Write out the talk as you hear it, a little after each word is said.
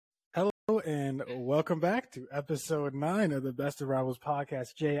And welcome back to episode 9 of the Best of Rivals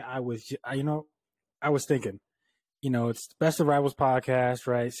podcast. Jay, I was thinking, it's the Best of Rivals podcast,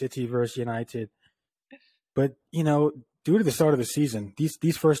 right? City versus United. But, due to the start of the season,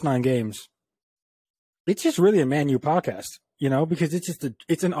 these first 9 games, it's just really a Man U podcast, because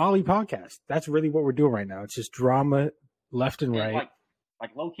it's an Ollie podcast. That's really what we're doing right now. It's just drama left and right.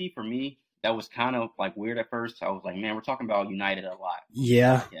 Like low key for me, that was kind of like weird at first. I was like, man, we're talking about United a lot.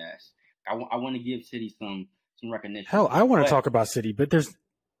 Yeah. Yes. I want to give City some recognition. Hell, I want to talk about City, but there's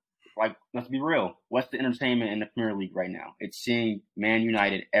let's be real. What's the entertainment in the Premier League right now? It's seeing Man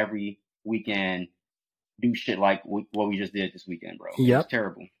United every weekend do shit like what we just did this weekend, bro. Yep. It's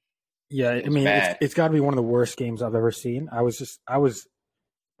terrible. Yeah, it's got to be one of the worst games I've ever seen. I was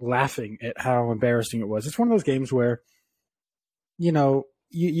laughing at how embarrassing it was. It's one of those games where, you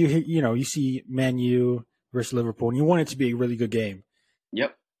see Man U versus Liverpool, and you want it to be a really good game.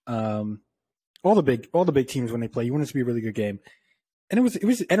 Yep. All the big teams when they play, you want it to be a really good game, and it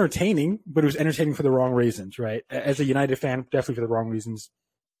was entertaining, but it was entertaining for the wrong reasons, right? As a United fan, definitely for the wrong reasons.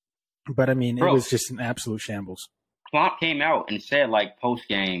 But I mean, it was just an absolute shambles. Klopp came out and said, post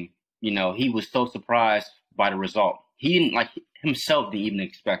game, he was so surprised by the result. He didn't himself didn't even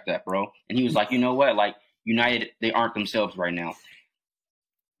expect that, bro. And he was like, you know what? United, they aren't themselves right now.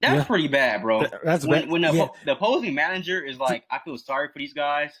 That's pretty bad, bro. That's bad. When the opposing manager is like, I feel sorry for these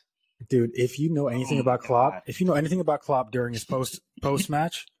guys. Dude, if you know anything about Klopp, during his post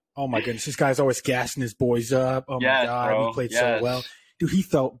match, oh my goodness, this guy's always gassing his boys up. Oh my God, bro. He played so well. Dude, he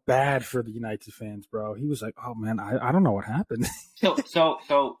felt bad for the United fans, bro. He was like, oh man, I don't know what happened.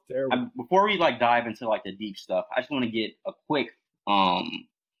 So before we dive into the deep stuff, I just want to get a quick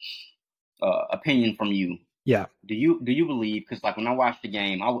opinion from you. Yeah. Do you believe? Because when I watched the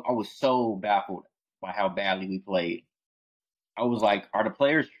game, I was so baffled by how badly we played. I was like, are the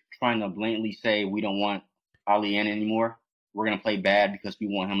players trying to blatantly say we don't want Ali in anymore? We're gonna play bad because we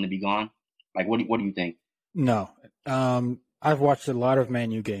want him to be gone. What do you think? No. I've watched a lot of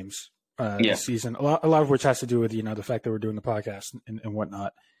Man U games this season. A lot of which has to do with the fact that we're doing the podcast and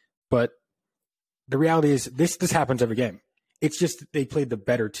whatnot. But the reality is this happens every game. It's just they played the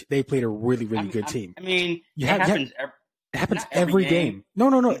better. They played a really good team. I mean, it happens every game. No.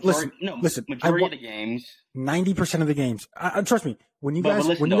 Listen. Majority of the games. 90% of the games. Trust me.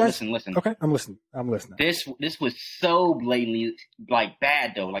 Listen. Okay, I'm listening. This was so blatantly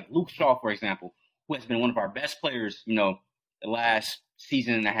bad though. Luke Shaw, for example, who has been one of our best players, the last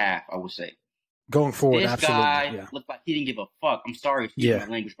season and a half, I would say. Going forward, this absolutely. Guy looked like he didn't give a fuck. I'm sorry if you use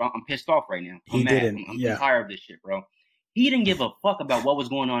my language, but I'm pissed off right now. I'm mad. I'm tired of this shit, bro. He didn't give a fuck about what was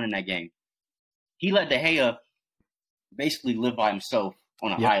going on in that game. He let De Gea basically live by himself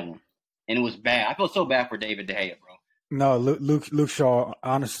on an island. And it was bad. I feel so bad for David De Gea, bro. No, Luke Shaw,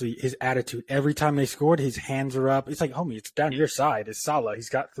 honestly, his attitude, every time they scored, his hands are up. It's like, homie, it's down your side. It's Salah. He's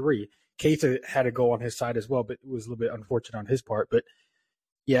got 3. Keita had a goal on his side as well, but it was a little bit unfortunate on his part. But,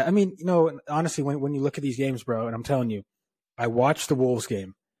 yeah, I mean, honestly, when you look at these games, bro, and I'm telling you, I watched the Wolves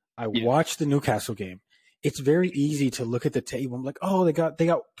game. I watched the Newcastle game. It's very easy to look at the table and like, oh, they got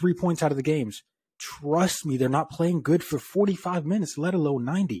 3 points out of the games. Trust me, they're not playing good for 45 minutes, let alone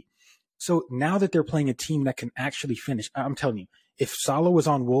 90. So now that they're playing a team that can actually finish, I'm telling you, if Salah was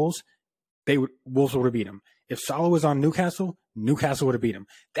on Wolves, Wolves would have beat him. If Salah was on Newcastle would have beat him.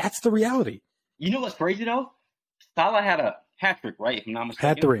 That's the reality. You know what's crazy though? Salah had a hat trick, right? If I'm not mistaken.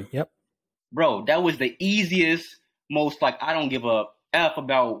 Had 3, yep. Bro, that was the easiest, most I don't give a F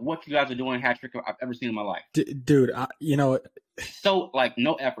about what you guys are doing hat trick I've ever seen in my life. Dude, so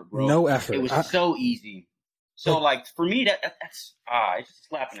no effort, bro. No effort. It was so easy. So for me, that's it's just a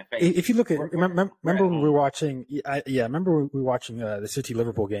slap in the face. If you look at remember when we were watching, remember we were watching the City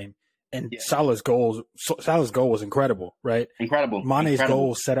Liverpool game, and Salah's goal was incredible, right? Incredible. Mane's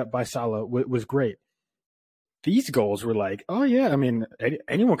goal set up by Salah was great. These goals were I mean,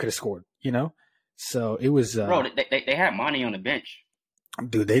 anyone could have scored, So it was. Bro, they had Mane on the bench.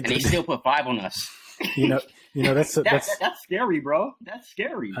 Dude, they still put 5 on us. That's scary, bro. That's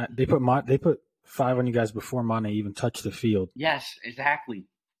scary. They put 5 on you guys before Mane even touched the field. Yes, exactly.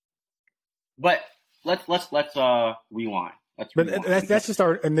 But let's rewind. That's just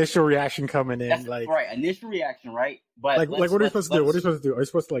our initial reaction coming in. That's right, initial reaction, right? But what are you supposed to do? What are you supposed to do? Are you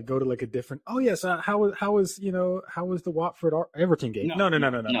supposed to go to a different? Oh yes, how was the Watford Everton game? No.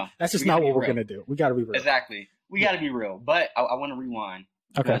 That's just not what we're gonna do. We got to be real. Exactly, we got to be real. But I want to rewind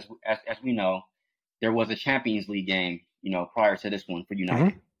because as we know, there was a Champions League game, prior to this one for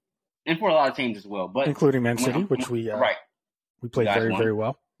United, and for a lot of teams as well, but including Man City, which we played very very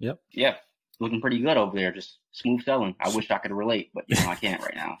well. Yep. Yeah, looking pretty good over there. Just smooth selling. I wish I could relate, but I can't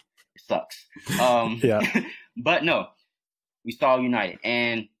right now. sucks. Yeah. But no, we saw United,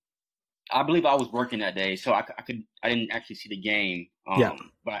 and I believe I was working that day, so I didn't actually see the game.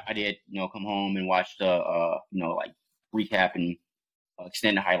 But I did, come home and watch the, like recap and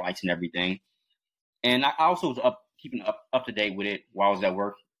extend the highlights and everything. And I also was keeping up to date with it while I was at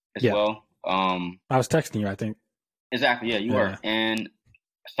work as well. I was texting you, I think. Exactly. Yeah, you were. And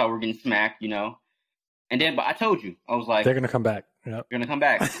I saw we're getting smacked, And then, but I told you, I was like, they're going to come back. Yep. They're going to come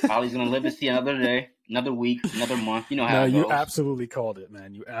back. Ollie's going to live to see another day, another week, another month. You know how it goes. You absolutely called it,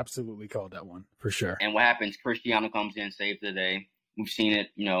 man. You absolutely called that one for sure. And what happens? Cristiano comes in, saves the day. We've seen it,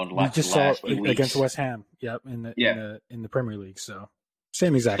 the last few weeks. Against West Ham. Yep, in the Premier League. So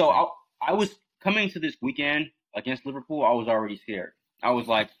same exact. So I was coming to this weekend against Liverpool. I was already scared. I was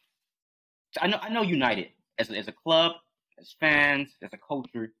like, I know United as a club, as fans, as a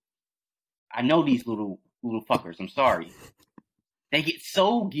culture. I know these little fuckers. I'm sorry. They get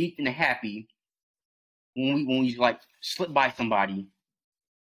so geeked and happy when we like slip by somebody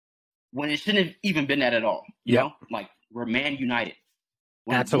when it shouldn't have even been that at all. You know, like we're Man United.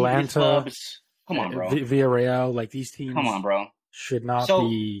 When Atalanta, clubs, come on, bro. Villarreal, like these teams. Come on, bro. Should not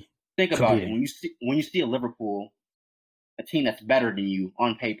be. Think about it. When you see a Liverpool, a team that's better than you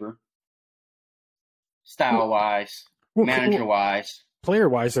on paper, style wise, manager wise, player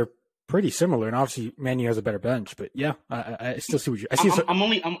wise, they're pretty similar, and obviously Man U has a better bench. But yeah, I still see what you. I'm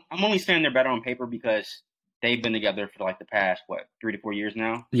only saying they're better on paper because they've been together for like the past 3 to 4 years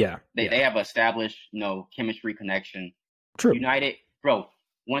now. Yeah, they have established chemistry, connection. True. United, bro.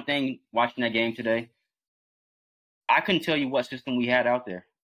 One thing watching that game today, I couldn't tell you what system we had out there.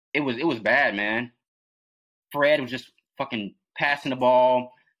 It was bad, man. Fred was just fucking passing the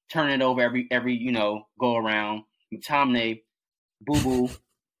ball, turning it over every go around. McTominay, Boo Boo.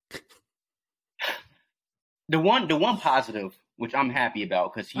 The one positive, which I'm happy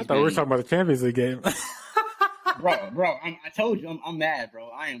about, because I thought we were talking about the Champions League game. bro, I told you I'm mad, bro.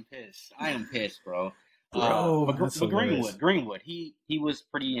 I am pissed, bro. But Greenwood, he was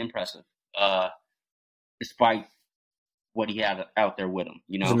pretty impressive, despite what he had out there with him.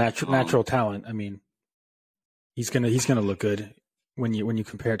 He's a natural talent. I mean, he's gonna look good when you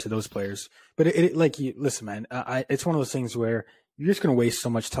compare it to those players. But listen, man, it's one of those things where you're just gonna waste so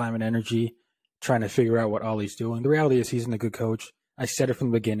much time and energy trying to figure out what Ollie's doing. The reality is he's a good coach. I said it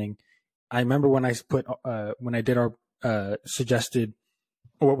from the beginning. I remember when I did our suggested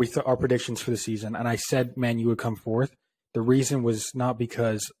what we thought our predictions for the season, and I said Man U would come fourth. The reason was not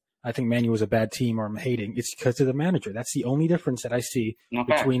because I think Man U was a bad team or I'm hating. It's because of the manager. That's the only difference that I see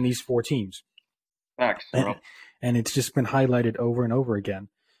between these four teams. Facts, bro. And it's just been highlighted over and over again.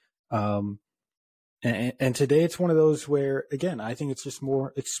 And today it's one of those where, again, I think it's just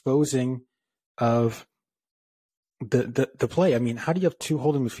more exposing of the play. I mean, how do you have two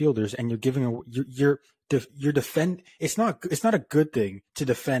holding midfielders and you're giving you're defend? It's not a good thing to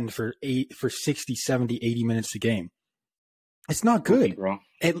defend for 60, 70, 80 minutes a game. It's not good, bro.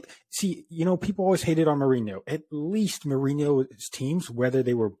 People always hated on Mourinho. At least Mourinho's teams, whether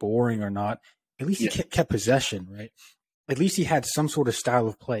they were boring or not, at least he kept possession, right? At least he had some sort of style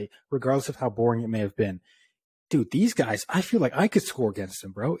of play, regardless of how boring it may have been. Dude, these guys, I feel like I could score against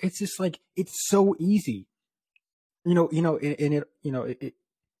them, bro. It's just like, it's so easy. As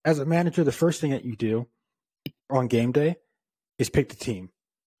a manager, the first thing that you do on game day is pick the team,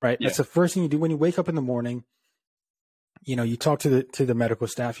 right? Yeah. That's the first thing you do when you wake up in the morning. You talk to the medical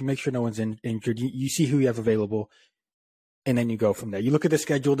staff, you make sure no one's injured, you see who you have available, and then you go from there. You look at the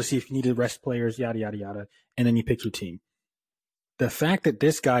schedule to see if you need to rest players, yada, yada, yada, and then you pick your team. The fact that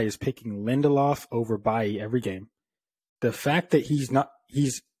this guy is picking Lindelof over Bailly every game, the fact that he's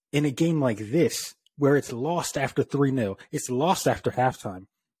in a game like this, where it's lost after 3-0, it's lost after halftime,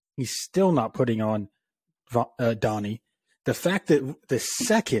 he's still not putting on Donny. The fact that the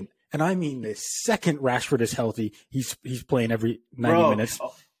second Rashford is healthy, he's playing every 90 minutes.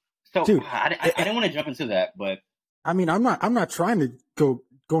 So dude, I didn't want to jump into that, but I mean, I'm not trying to go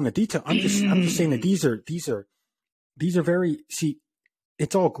into detail. I'm just saying that these are very, see,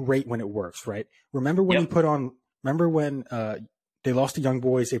 it's all great when it works, right? Remember when they lost the young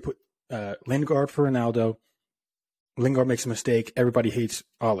boys, they put Lingard for Ronaldo. Lingard makes a mistake. Everybody hates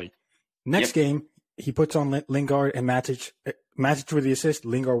Ollie. Next game, he puts on Lingard and Matic with the assist,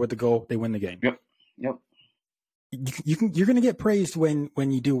 Lingard with the goal. They win the game. Yep. You're going to get praised when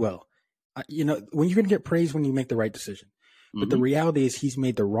you do well. When you're going to get praised when you make the right decision. But the reality is he's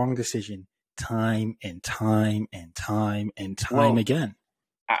made the wrong decision time and time and time and time again.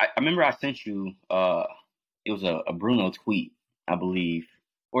 I remember I sent you, it was a Bruno tweet, I believe.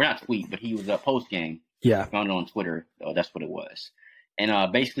 Or not tweet, but he was a post game. Yeah. I found it on Twitter. That's what it was.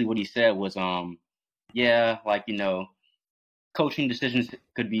 And basically what he said was, yeah, like, coaching decisions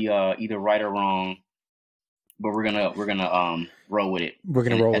could be either right or wrong, but we're gonna roll with it. We're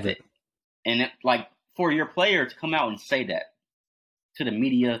gonna roll with it. And like, for your player to come out and say that to the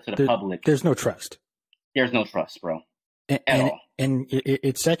media, to the public, there's no trust. There's no trust, bro. At all. And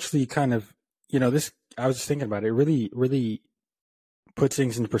it's actually kind of, this. I was just thinking about it. It really, really puts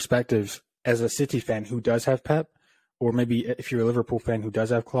things into perspective as a City fan who does have Pep, or maybe if you're a Liverpool fan who does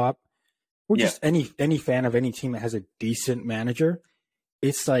have Klopp, or just any fan of any team that has a decent manager.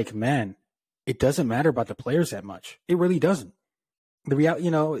 It's like, man, it doesn't matter about the players that much. It really doesn't. The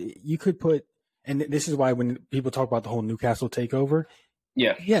reality, you could put, and this is why when people talk about the whole Newcastle takeover,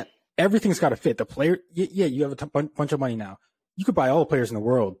 everything's got to fit. The player, you have a bunch of money now. You could buy all the players in the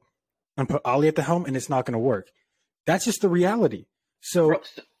world and put Ali at the helm, and it's not going to work. That's just the reality. So,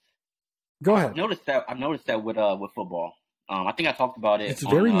 go ahead. I've noticed that with football. I think I talked about it. It's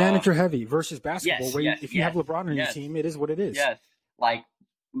very manager heavy versus basketball. If you have LeBron on your team, it is what it is. Yes, like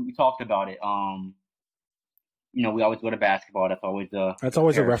we talked about it. We always go to basketball. That's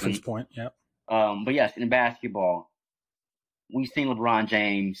always a reference point. Yeah. But yes, in basketball, we've seen LeBron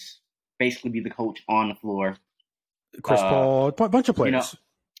James basically be the coach on the floor. Chris Paul, a bunch of players.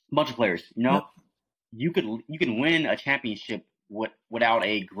 Yep. You can win a championship without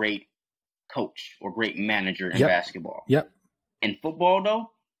a great coach or great manager in basketball. Yep. In football,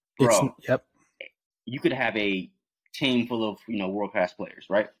 though, bro, you could have a team full of world class players,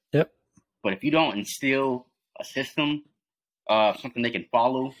 right? Yep. But if you don't instill a system, something they can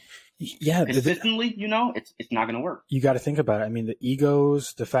follow, consistently, it's not going to work. You got to think about it. I mean, the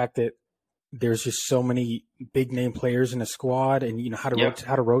egos, the fact that there's just so many big name players in a squad, and how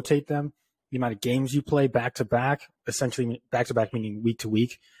to rotate them, the amount of games you play back to back, essentially back to back meaning week to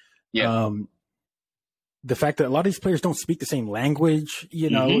week. Yeah. The fact that a lot of these players don't speak the same language,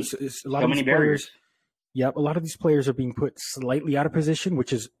 it's a lot of these players. Yep, a lot of these players are being put slightly out of position,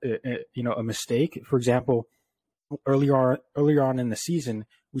 which is a mistake. For example, earlier on in the season,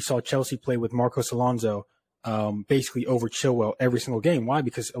 we saw Chelsea play with Marcos Alonso, basically over Chilwell every single game. Why?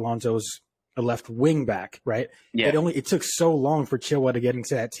 Because Alonso's a left wing back, right? Yeah. It took so long for Chilwell to get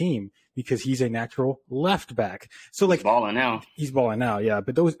into that team because he's a natural left back. So he's balling now, yeah.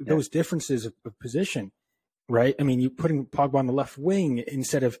 But those differences of position, right? I mean, you putting Pogba on the left wing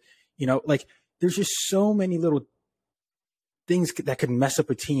instead of, there's just so many little things that could mess up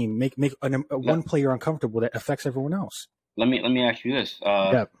a team, make one player uncomfortable that affects everyone else. Let me ask you this.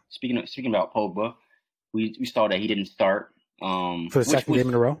 Speaking about Pogba, we saw that he didn't start for the second game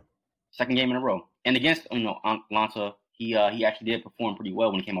in a row. Second game in a row, and against Atlanta, he actually did perform pretty well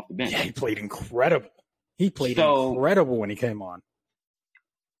when he came off the bench. Yeah, he played incredible. Incredible when he came on.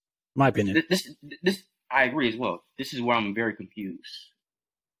 My opinion. This I agree as well. This is where I'm very confused.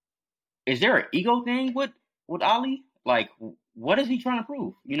 Is there an ego thing with Ali? Like, what is he trying to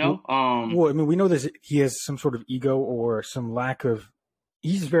prove? Well, I mean, we know that he has some sort of ego or some lack of.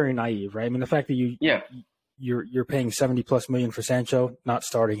 He's very naive, right? I mean, the fact that you're paying $70+ million for Sancho, not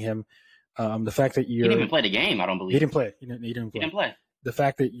starting him. The fact that he didn't even play the game, I don't believe. He didn't play. He didn't play. The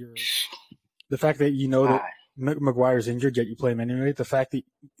fact that that Maguire's injured, yet you play him anyway. The fact that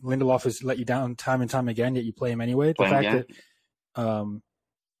Lindelof has let you down time and time again, yet you play him anyway. The fact that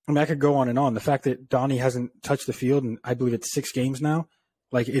I could go on and on. The fact that Donny hasn't touched the field, and I believe it's 6 games now.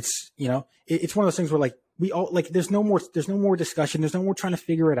 Like it's it's one of those things where like we all like there's no more discussion. There's no more trying to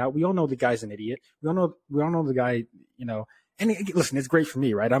figure it out. We all know the guy's an idiot. We all know the guy. And listen, it's great for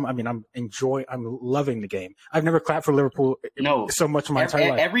me, right? I'm loving the game. I've never clapped for Liverpool so much in my entire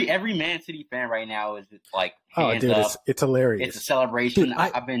life. Every Man City fan right now is like, it's hilarious. It's a celebration. Dude,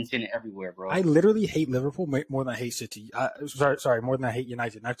 I've been seeing it everywhere, bro. I literally hate Liverpool more than I hate City. Sorry, more than I hate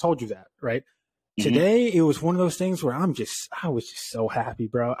United. And I've told you that, right? Mm-hmm. Today, it was one of those things where I was just so happy,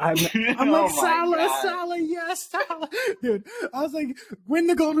 bro. I'm like, Salah, yes, Salah. Dude, I was like, win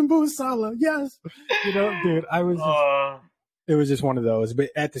the Golden Boot, Salah, yes. Dude, I was it was just one of those.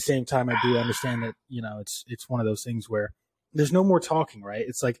 But at the same time, I do understand that, it's one of those things where there's no more talking, right?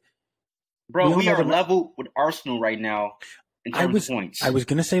 It's like, bro, we are level with Arsenal right now in terms of points. I was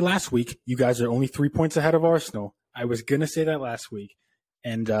going to say last week, you guys are only 3 points ahead of Arsenal. I was going to say that last week.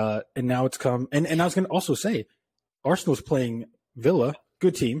 And now it's come. And I was going to also say, Arsenal's playing Villa,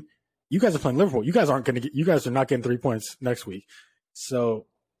 good team. You guys are playing Liverpool. You guys are not getting 3 points next week. So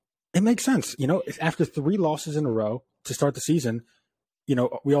it makes sense. After 3 losses in a row to start the season,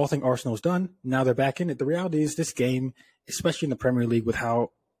 we all think Arsenal's done. Now they're back in it. The reality is this game, especially in the Premier League with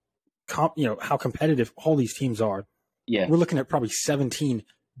how competitive all these teams are. Yeah. We're looking at probably 17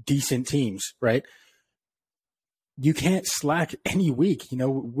 decent teams, right? you can't slack any week.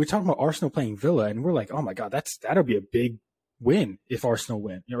 We're talking about Arsenal playing Villa, and we're like, oh my God, that'll be a big win if Arsenal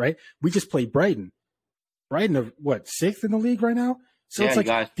win, right? We just played Brighton. Brighton are what, 6th in the league right now? So it's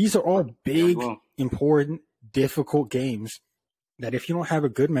like these are all big, important, difficult games that if you don't have a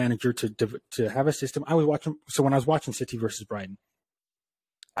good manager to have a system, I was watching. So when I was watching City versus Brighton,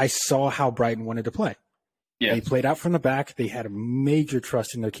 I saw how Brighton wanted to play. Yeah. They played out from the back. They had a major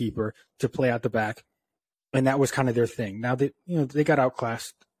trust in their keeper to play out the back. And that was kind of their thing. Now they got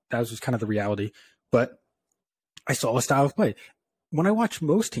outclassed. That was just kind of the reality. But I saw a style of play. When I watch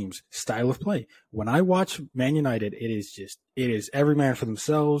most teams, style of play. When I watch Man United, it is every man for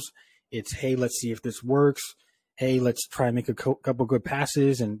themselves. It's, hey, let's see if this works. Hey, let's try and make a couple good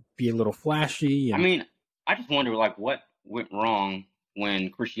passes and be a little flashy. And, I just wonder, what went wrong when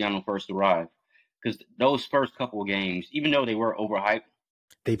Cristiano first arrived? Because those first couple of games, even though they were overhyped,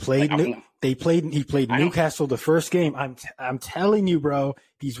 he played Newcastle the first game. I'm telling you, bro,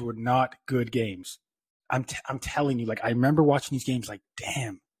 these were not good games. I'm telling you, I remember watching these games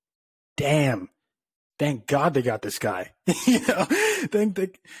damn, thank God they got this guy.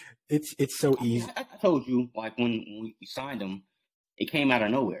 It's so easy. I told you, when we signed him, it came out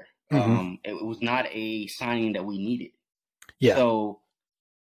of nowhere. Mm-hmm. It was not a signing that we needed. Yeah. So,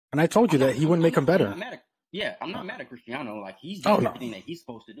 and I told you that he wouldn't make him better. I'm not mad at Cristiano. He's doing everything that he's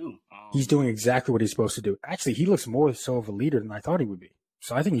supposed to do. He's doing exactly what he's supposed to do. Actually, he looks more so of a leader than I thought he would be.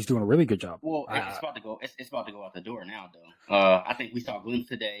 So I think he's doing a really good job. Well, it's about to go. It's about to go out the door now, though. I think we saw a glimpse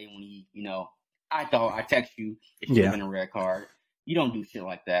today when he, I thought I text you. It should have been a red card. You don't do shit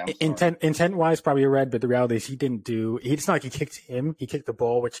like that. Intent-wise, probably a red, but the reality is he didn't do. It's not like he kicked him. He kicked the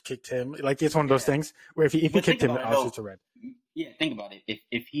ball, which kicked him. It's one of those things where if he kicked him, obviously it's a red. Yeah, think about it.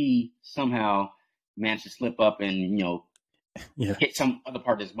 If he somehow managed to slip up and hit some other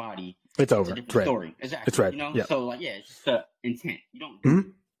part of his body, it's over. It's a different story. Exactly. It's red. Yeah. So it's just intent. You don't. Mm-hmm.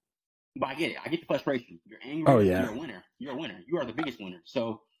 But I get it. I get the frustration. You're angry. Oh yeah. You're a winner. You're a winner. You are the biggest winner.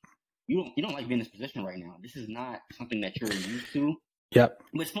 So. You don't like being in this position right now. This is not something that you're used to. Yep.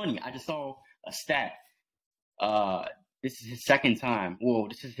 But it's funny. I just saw a stat. This is his second time. Well,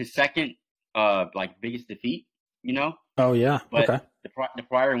 this is his second biggest defeat. Oh yeah. But okay. The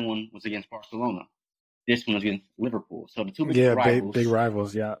prior one was against Barcelona. This one was against Liverpool. So the two biggest rivals. Big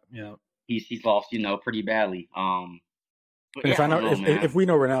rivals. Yeah. He's lost pretty badly. But if we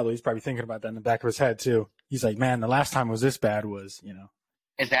know Ronaldo, he's probably thinking about that in the back of his head too. He's like, man, the last time was this bad was.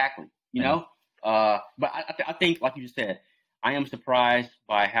 Exactly. But I think, like you just said, I am surprised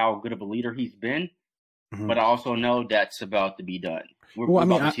by how good of a leader he's been, but I also know that's about to be done. We're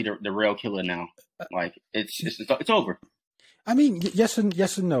about to see the real killer now. It's over. I mean, yes and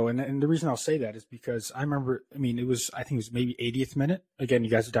no, and the reason I'll say that is because I remember. I think it was maybe 80th minute. Again, you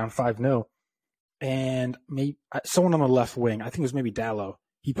guys are down 5-0, and someone on the left wing. I think it was maybe Dallo.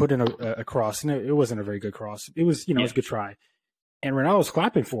 He put in a cross, and it wasn't a very good cross. It was it was a good try. And Ronaldo's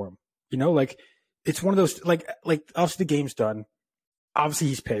clapping for him, it's one of those, obviously the game's done. Obviously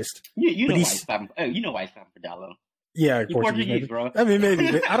he's pissed. You know why he's clapping for Dallo. Yeah, Portuguese, maybe. Bro. I mean,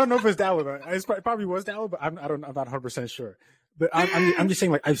 maybe. I don't know if it's Dallo, though. It probably was Dallo, but I'm not 100% sure. But I'm just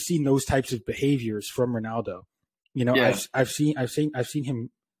saying, I've seen those types of behaviors from Ronaldo. I've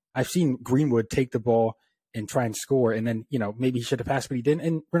seen Greenwood take the ball and try and score, and then, maybe he should have passed, but he didn't.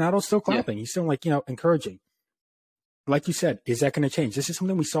 And Ronaldo's still clapping. Yeah. He's still encouraging. Like you said, is that going to change? This is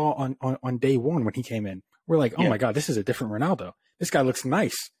something we saw on day one when he came in. We're like, oh my God, this is a different Ronaldo. This guy looks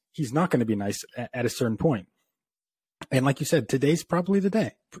nice. He's not going to be nice at a certain point. And like you said, today's probably the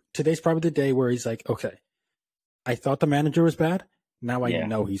day. Today's probably the day where he's like, okay, I thought the manager was bad. Now I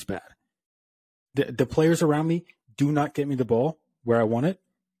know he's bad. The players around me do not get me the ball where I want it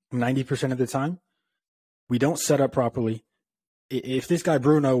 90% of the time. We don't set up properly. If this guy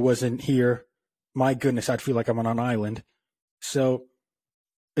Bruno wasn't here, my goodness, I'd feel like I'm on an island. So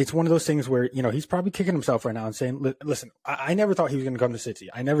it's one of those things where, he's probably kicking himself right now and saying, listen, I never thought he was going to come to City.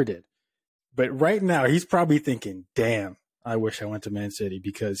 I never did. But right now he's probably thinking, damn, I wish I went to Man City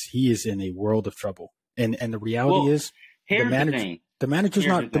because he is in a world of trouble. And the reality is the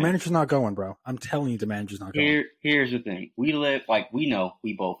manager's not going, bro. I'm telling you, the manager's not going. Here's the thing. We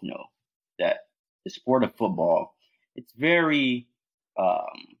both know that the sport of football, it's very,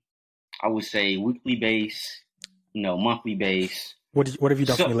 I would say weekly base, monthly base. What have you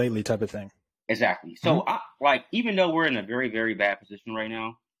done for me lately type of thing? Exactly. So even though we're in a very, very bad position right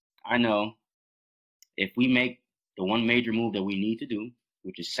now, I know if we make the one major move that we need to do,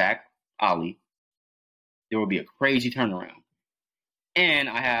 which is sack Ali, there will be a crazy turnaround. And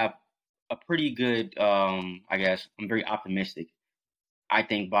I have a pretty good, I'm very optimistic. I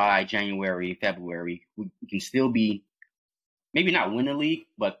think by January, February, we can still be maybe not win the league,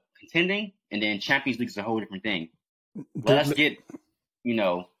 but contending. And then Champions League is a whole different thing. Let us get,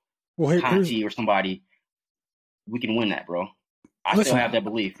 Conti or somebody. We can win that, bro. I still have that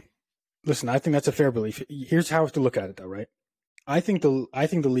belief. Listen, I think that's a fair belief. Here's how I have to look at it, though, right? I think the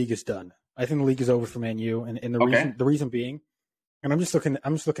league is done. I think the league is over for Man U, and the reason being, and I'm just looking at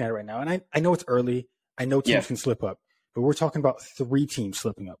it right now, and I know it's early. I know teams can slip up, but we're talking about 3 teams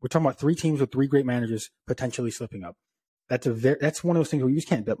slipping up. We're talking about 3 teams with 3 great managers potentially slipping up. That's one of those things where you just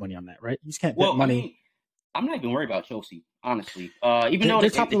can't bet money on that, right? You just can't bet money. I mean, I'm not even worried about Chelsea, honestly. Even though they're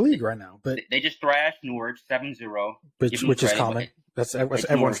top of the league right now, but they just thrashed Norwich 7-0, which is common. That's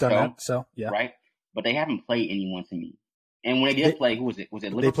everyone's done that. So yeah, right. But they haven't played anyone to me. And when they did play, who was it? Was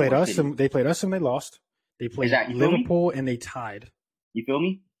it Liverpool? They played us, and they lost. They played Liverpool, and they tied. You feel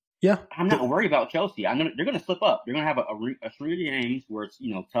me? Yeah. I'm not worried about Chelsea. They're going to slip up. They're going to have a series of games where it's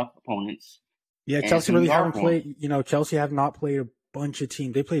tough opponents. Yeah, Chelsea really haven't played. Chelsea have not played a bunch of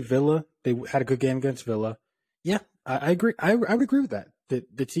teams. They played Villa. They had a good game against Villa. Yeah, I agree. I would agree with that.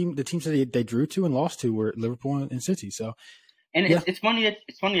 The teams that they drew to and lost to were Liverpool and City. So, it's funny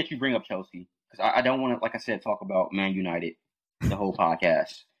that you bring up Chelsea because I don't want to, like I said, talk about Man United the whole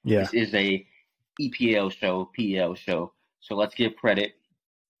podcast. Yeah, this is a EPL show, PL show. So let's give credit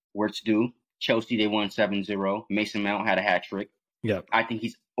where it's due. Chelsea, they won 7-0. Mason Mount had a hat trick. Yeah, I think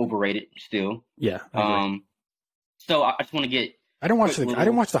he's overrated still. Yeah. So I just want to get. I didn't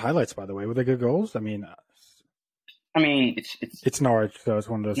watch the highlights, by the way. Were they good goals? I mean, it's Norwich, so it's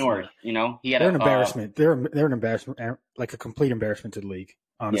one of those. Norwich, he had they're an embarrassment. They're an embarrassment, like a complete embarrassment to the league.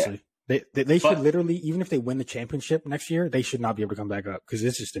 Honestly, they should literally, even if they win the championship next year, they should not be able to come back up because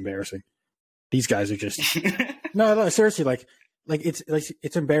it's just embarrassing. These guys are just no, seriously, like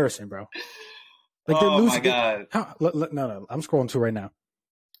it's embarrassing, bro. Like they're losing. My God. No, I'm scrolling to right now.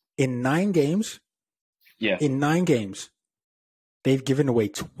 In 9 games, they've given away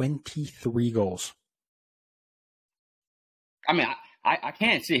 23 goals. I mean, I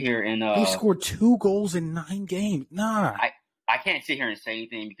can't sit here and they scored 2 goals in 9 games. Nah, I can't sit here and say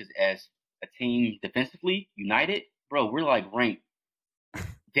anything because as a team defensively, United, bro, we're like ranked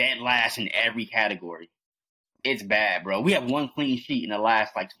dead last in every category. It's bad, bro. We have 1 clean sheet in the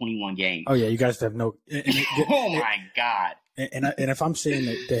last 21 games. Oh yeah, you guys have no. Oh my God. And if I'm saying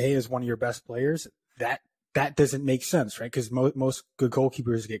that De Gea is one of your best players, that doesn't make sense, right? Because most good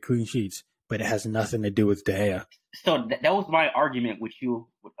goalkeepers get clean sheets, but it has nothing to do with De Gea. So that was my argument with you,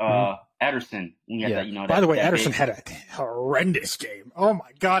 Ederson. By the way, Ederson had a horrendous game. Oh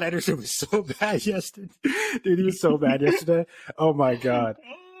my God, Ederson was so bad yesterday. Dude, he was so bad yesterday. Oh my God.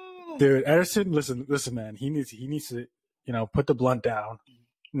 Dude, Ederson, listen, man. He needs to, put the blunt down.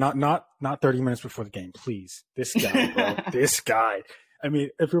 Not 30 minutes before the game, please. This guy, bro. This guy. I mean,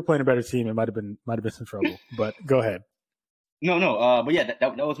 if we were playing a better team, it might have been some trouble. But go ahead. No. But yeah,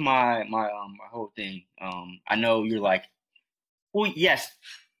 that was my whole thing. I know you're like, well, yes.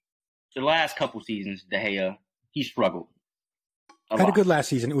 The last couple seasons, De Gea, he struggled. Had a good last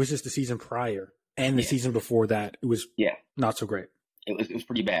season. It was just the season prior and the season before that. It was not so great. It was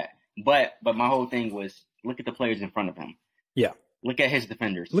pretty bad. But my whole thing was look at the players in front of him. Yeah. Look at his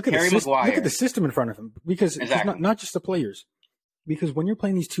defenders. Look at the system in front of him because it's not just the players. Because when you're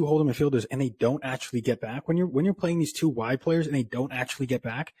playing these 2 holding midfielders and they don't actually get back, when you're playing these 2 wide players and they don't actually get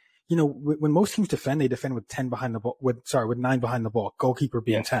back, when most teams defend, they defend with 10 behind the ball. With 9 behind the ball, goalkeeper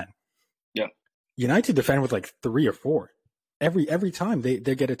being 10. Yeah. United defend with 3 or 4 every time they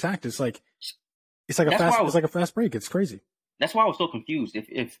get attacked. It's like a fast break. It's crazy. That's why I was so confused.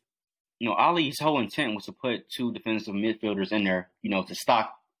 If Ali's whole intent was to put 2 defensive midfielders in there, to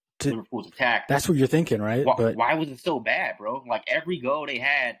stop Liverpool's attack. That's what you're thinking, right? Why was it so bad, bro? Like every goal they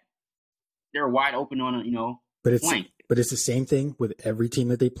had, they were wide open on flank. But it's the same thing with every team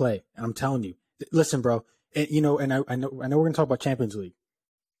that they play. And I'm telling you, listen, bro. And I know we're going to talk about Champions League.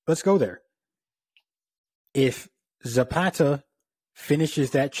 Let's go there. If Zapata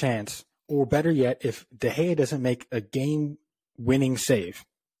finishes that chance, or better yet, if De Gea doesn't make a game-winning save,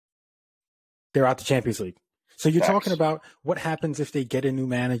 they're out the Champions League. So you're talking about what happens if they get a new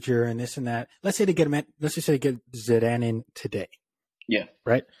manager and this and that. Let's just say they get Zidane in today. Yeah.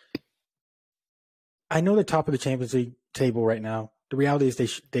 Right? I know they're top of the Champions League table right now. The reality is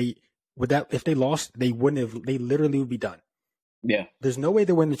if they lost, they literally would be done. Yeah. There's no way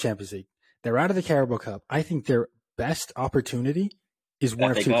they win the Champions League. They're out of the Carabao Cup. I think their best opportunity is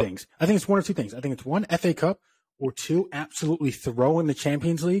one of 2 things. I think it's one of 2 things. I think it's 1, FA Cup, or 2, absolutely throw in the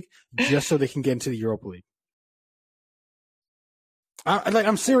Champions League just so they can get into the Europa League.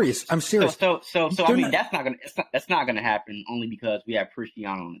 I'm serious. I'm serious. So I mean, that's not gonna happen only because we have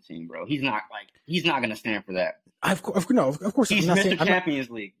Cristiano on the team, bro. He's not gonna stand for that. Of course. He's Mr. Champions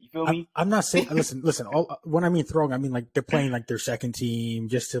League. You feel me? I'm not saying. Listen. When I mean throwing, I mean like they're playing like their second team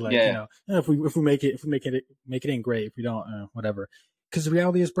just to like if we make it in, great. If we don't, whatever. Because the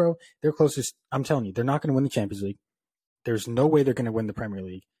reality is, bro, they're closest. I'm telling you, they're not going to win the Champions League. There's no way they're going to win the Premier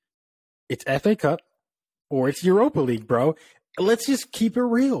League. It's FA Cup or it's Europa League, bro. Let's just keep it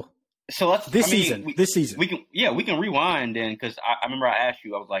real. So this season. We can rewind then because I remember I asked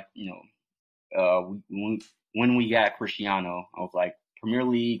you. I was like, when we got Cristiano, I was like, Premier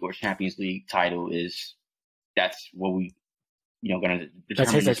League or Champions League title that's what we going to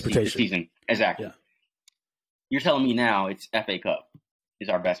determine this season. Exactly. Yeah. You're telling me now it's FA Cup is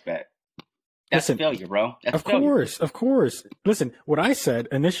our best bet. That's a failure, bro. Of course. Listen, what I said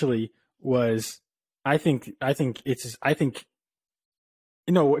initially was, I think the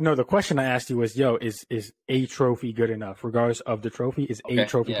question I asked you was, is a trophy good enough? Regardless of the trophy, is a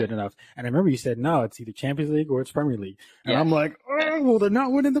trophy good enough? And I remember you said, no, it's either Champions League or it's Premier League. And I'm like, well, they're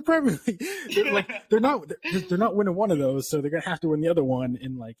not winning the Premier League. they're not winning one of those, so they're gonna have to win the other one.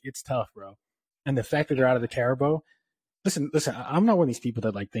 And like, it's tough, bro. And the fact that they're out of the Carabao. Listen, I'm not one of these people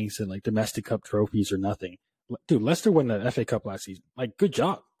that like thinks that like domestic cup trophies are nothing. Dude, Leicester won the FA Cup last season. Like, good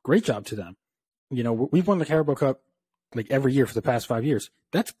job. Great job to them. We've won the Carabao Cup like every year for the past 5 years.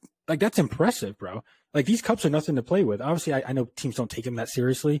 That's impressive, bro. Like, these cups are nothing to play with. Obviously, I know teams don't take them that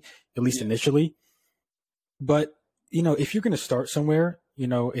seriously, at least initially. But, if you're going to start somewhere,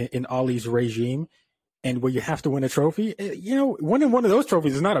 in Ollie's regime and where you have to win a trophy, winning one of those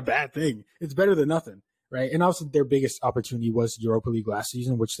trophies is not a bad thing. It's better than nothing. Right. And also their biggest opportunity was Europa League last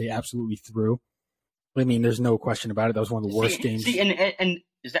season, which they absolutely threw. I mean, there's no question about it. That was one of the worst games.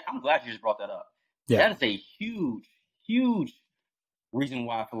 I'm glad you just brought that up. Yeah. That is a huge, huge reason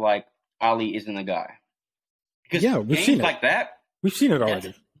why I feel like Ollie isn't a guy. Because we've seen it like that. We've seen it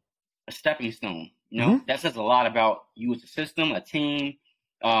already. A stepping stone. That says a lot about you as a system, a team.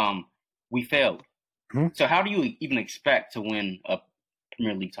 We failed. Mm-hmm. So how do you even expect to win a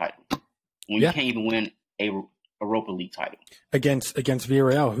Premier League title when you can't even win a Europa League title against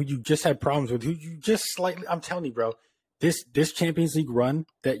Villarreal, who you just had problems with, who you just slightly? I'm telling you, bro, this Champions League run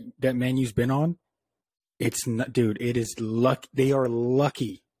that Man U's been on, it's not, dude. It is luck. They are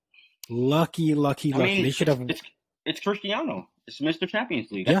lucky. I mean, they should have. It's Cristiano. It's Mr. Champions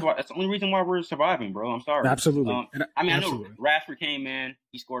League. That's why. That's the only reason why we're surviving, bro. I'm sorry. Absolutely. I know Rashford came in.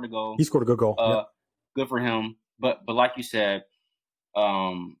 He scored a goal. He scored a good goal. Good for him. But like you said,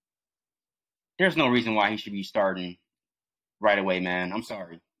 there's no reason why he should be starting right away, man. I'm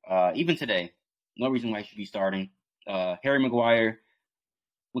sorry. Even today, no reason why he should be starting. Harry Maguire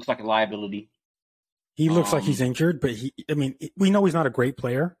looks like a liability. He looks like he's injured, but we know he's not a great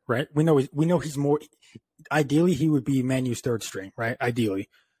player, right? We know he's more. Ideally, he would be Man U's third string, right? Ideally.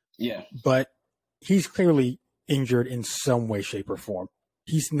 Yeah. But he's clearly injured in some way, shape, or form.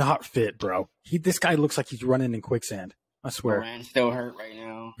 He's not fit, bro. This guy looks like he's running in quicksand. I swear. Varane's still hurt right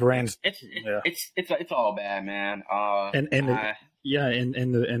now. It's all bad, man.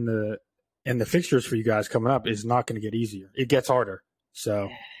 The fixtures for you guys coming up is not going to get easier. It gets harder.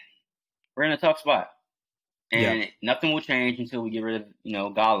 So we're in a tough spot, and nothing will change until we get rid of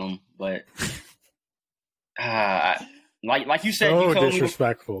Gollum. But like you said, so you told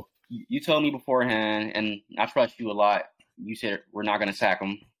disrespectful. You told me beforehand, and I trust you a lot. You said we're not going to sack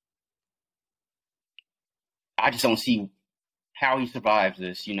him. I just don't see how he survives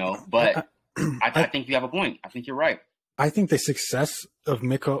this, But I think you have a point. I think you're right. I think the success of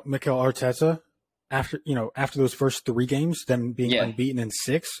Mikel Arteta after those first 3 games, them being unbeaten in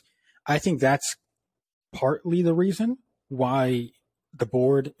 6, I think that's partly the reason why the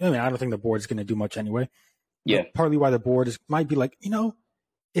board. I mean, I don't think the board's going to do much anyway. Yeah. Partly why the board might be like,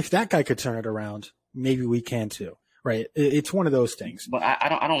 if that guy could turn it around, maybe we can too. Right? It's one of those things. But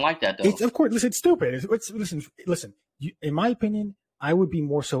I don't like that though. Of course, it's stupid. Listen. In my opinion, I would be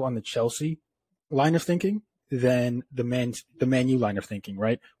more so on the Chelsea line of thinking than the Man U line of thinking.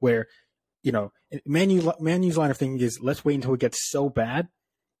 Right? Where, Man U's line of thinking is let's wait until it gets so bad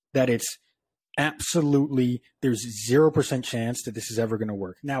that it's absolutely there's 0% chance that this is ever going to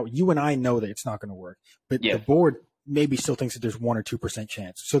work. Now, you and I know that it's not going to work, but the board maybe still thinks that there's 1 or 2%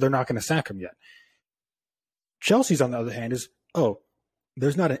 chance, so they're not going to sack him yet. Chelsea's, on the other hand, is,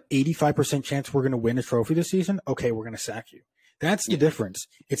 there's not an 85% chance we're going to win a trophy this season. Okay, we're going to sack you. That's the difference.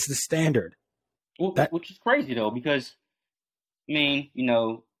 It's the standard. Well, which is crazy, though, because, I'm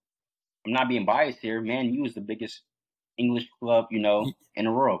not being biased here. Man U is the biggest English club, in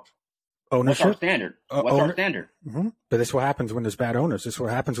the world. ownership. What's our standard? Our standard? Mm-hmm. But this is what happens when there's bad owners. This is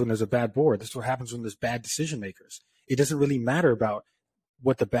what happens when there's a bad board. This is what happens when there's bad decision makers. It doesn't really matter about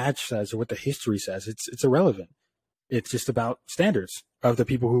what the badge says or what the history says. It's irrelevant. It's just about standards of the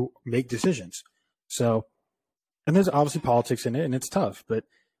people who make decisions. So, and there's obviously politics in it, and it's tough. But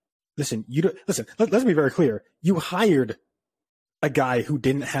listen, let's be very clear. You hired a guy who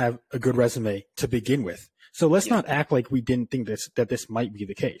didn't have a good resume to begin with. So let's not act like we didn't think that this might be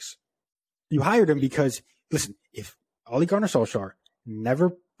the case. You hired him because, listen, if Ole Gunnar Solskjaer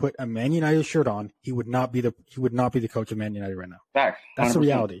never put a Man United shirt on, he would not be the coach of Man United right now. Fact. That's the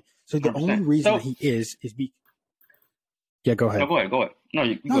reality. So the 100%. Only reason he is yeah, go ahead. No, go ahead. No,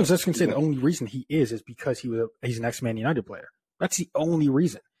 I was just going to say the only reason he is because he's an ex-Man United player. That's the only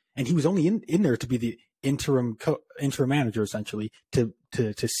reason. And he was only in there to be the interim manager, essentially, to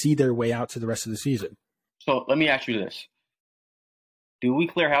see their way out to the rest of the season. So let me ask you this. Do we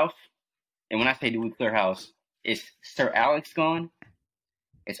clear house? And when I say do we clear house, is Sir Alex gone?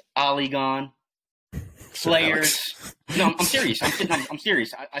 Is Ollie gone? Players? No, I'm serious. I'm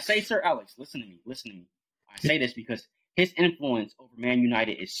serious. I say Sir Alex. Listen to me. I say this because his influence over Man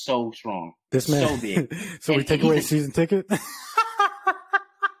United is so strong. This man, so big. So we take away a season ticket?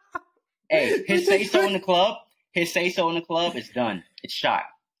 Hey, his say-so in the club is done. It's shot.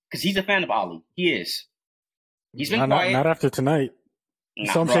 Because he's a fan of Ollie. He is. He's been quiet. Not after tonight. You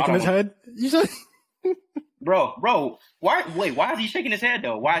saw him shaking his head? Bro, why is he shaking his head,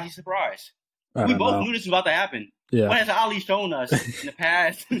 though? Why is he surprised? We both knew this was about to happen. Yeah. What has Ollie shown us in the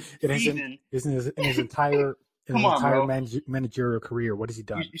past season? In his entire managerial career, what has he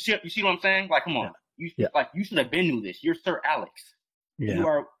done? You see what I'm saying? Like, come on. Yeah. You should have been knew this. You're Sir Alex. Yeah. You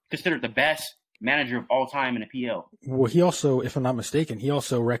are considered the best manager of all time in the PL. Well, he also, if I'm not mistaken,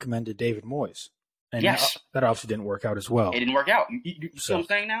 recommended David Moyes. And yes. That obviously didn't work out as well. It didn't work out. You see what I'm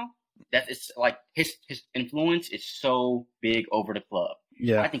saying now? That it's like his influence is so big over the club.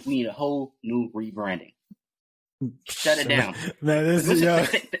 Yeah. I think we need a whole new rebranding. Shut it down. Man,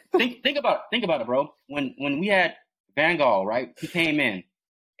 think about it, bro. When we had Van Gaal, right? He came in,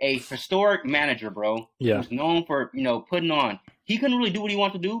 a historic manager, bro. Yeah. He was known for, putting on. He couldn't really do what he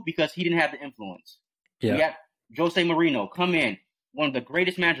wanted to do because he didn't have the influence. Yeah. We got Jose Mourinho come in, one of the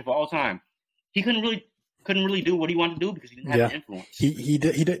greatest managers of all time. He couldn't really do what he wanted to do because he didn't have the influence. They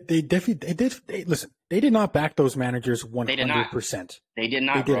did. Listen, they did not back those managers 100%. They did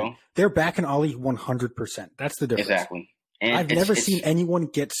not, bro. They're backing Ollie 100%. That's the difference. Exactly. And I've never seen anyone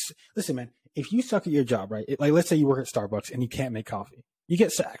listen, man, if you suck at your job, right? Like, let's say you work at Starbucks and you can't make coffee. You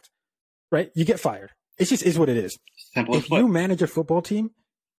get sacked, right? You get fired. It just is what it is. Simple if you manage a football team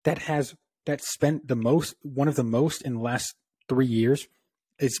that spent one of the most in the last 3 years,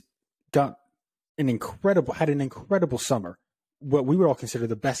 it's got had an incredible summer. What we would all consider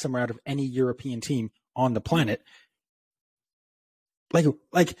the best summer out of any European team on the planet. Like,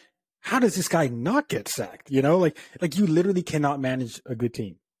 how does this guy not get sacked? Like you literally cannot manage a good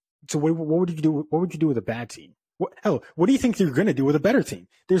team. So what would you do? What would you do with a bad team? What do you think you're going to do with a better team?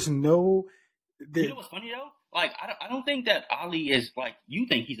 There's no. You know what's funny though? Like, I don't think that Ollie is like you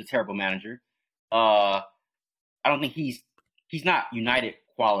think he's a terrible manager. I don't think he's not United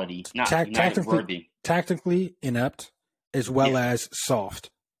quality, not United worthy. Tactically inept, as well as soft.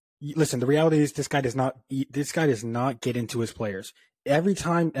 Listen, the reality is this guy does not get into his players. Every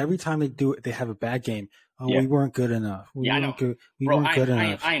time they do it, they have a bad game. We weren't good enough. We weren't good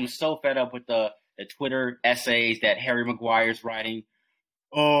enough. I am so fed up with the Twitter essays that Harry Maguire's writing.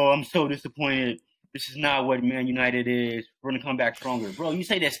 Oh, I'm so disappointed. This is not what Man United is. We're going to come back stronger. Bro, you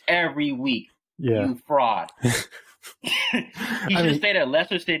say this every week. Yeah. You fraud. He should stay at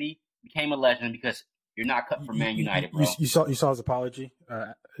Leicester City, became a legend because you're not cut for Man United, bro. You saw his apology,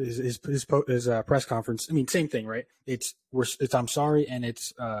 his press conference. I mean, same thing, right? It's I'm sorry, and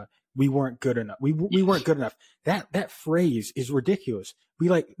it's we weren't good enough. We weren't good enough. That phrase is ridiculous.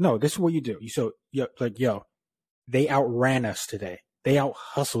 No, this is what you do. They outran us today. They out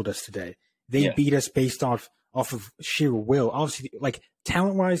hustled us today. They beat us based off of sheer will. Obviously, like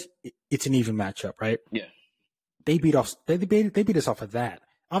talent wise, it's an even matchup, right? Yeah. They beat us off of that.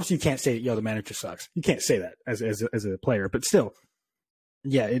 Obviously, you can't say, the manager sucks. You can't say that as a player, but still,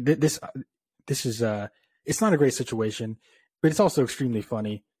 this is it's not a great situation, but it's also extremely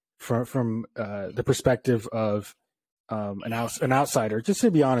funny from the perspective of an outsider. Just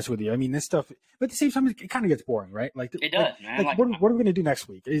to be honest with you, I mean, this stuff, but at the same time, it kind of gets boring, right? Like it does, man. Like, what are we going to do next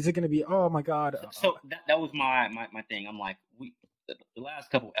week? Is it going to be, oh my god? So that was my thing. I'm like, the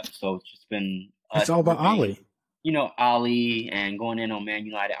last couple episodes just been it's all about Ollie. Ollie and going in on Man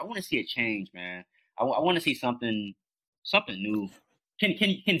United. I want to see a change, man. I want to see something new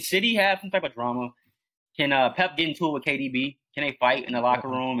Can City have some type of drama? Can Pep get into it with KDB? Can they fight in the locker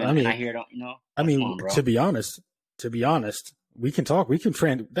room? And I hear it, to be honest, we can talk. We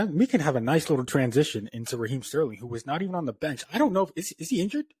can have a nice little transition into Raheem Sterling, who was not even on the bench. I don't know is he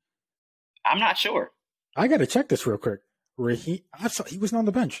injured? I'm not sure. I got to check this real quick. I saw he wasn't on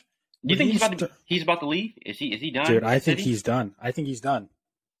the bench. Do you think he's about to leave? Is he done? Dude, I think he's done.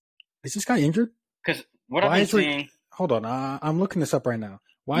 Is this guy injured? Because what I've been seeing. Hold on, I'm looking this up right now.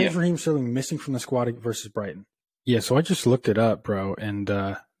 Why is Raheem Sterling missing from the squad versus Brighton? Yeah, so I just looked it up, bro, and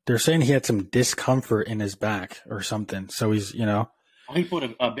they're saying he had some discomfort in his back or something. So he's, he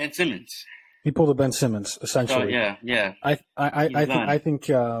pulled a Ben Simmons. He pulled a Ben Simmons, essentially. Yeah. I think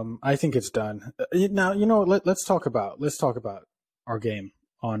it's done. Now, let's talk about our game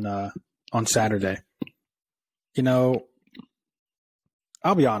on Saturday.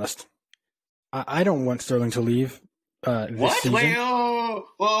 I'll be honest. I don't want Sterling to leave. This season. Wait.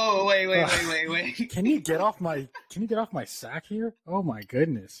 Can you get off my sack here? Oh my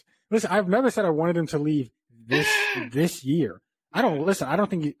goodness. Listen, I've never said I wanted him to leave this year. I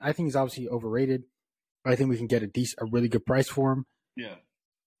think he's obviously overrated. I think we can get a really good price for him. Yeah.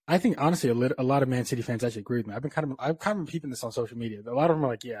 I think honestly a lot of Man City fans actually agree with me. I've kind of peeping this on social media. A lot of them are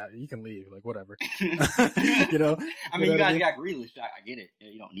like, yeah, you can leave, like whatever. You guys got Grealish. I get it.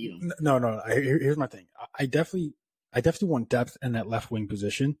 You don't need him. No. Here's my thing. I definitely want depth in that left wing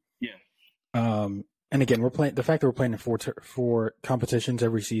position. Yeah. And again, the fact that we're playing in four competitions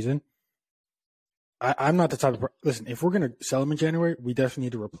every season. I'm not the type of listen. If we're gonna sell him in January, we definitely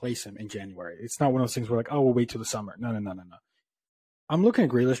need to replace him in January. It's not one of those things where like, oh, we'll wait till the summer. No. I'm looking at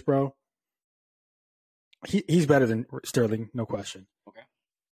Grealish, bro. He's better than Sterling, no question. Okay.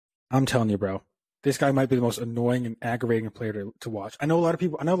 I'm telling you, bro. This guy might be the most annoying and aggravating player to watch. I know a lot of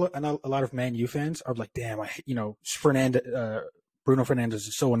people. I know a lot of Man U fans are like, "Damn, Bruno Fernandes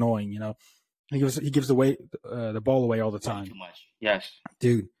is so annoying." He gives the ball away all the time. Too much. Yes,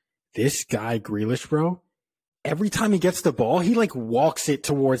 dude. This guy Grealish, bro. Every time he gets the ball, he like walks it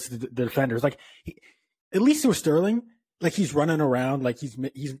towards the defenders. Like, at least with Sterling, like he's running around, like he's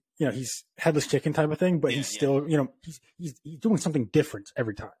headless chicken type of thing. But he's still, he's doing something different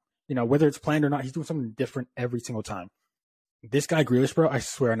every time. Whether it's planned or not, he's doing something different every single time. This guy Grealish, bro, I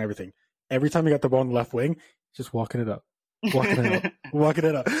swear on everything. Every time he got the ball in the left wing, just walking it up. And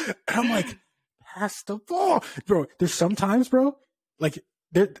I'm like, pass the ball, bro. There's sometimes, bro,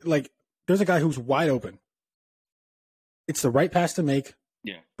 there's a guy who's wide open. It's the right pass to make.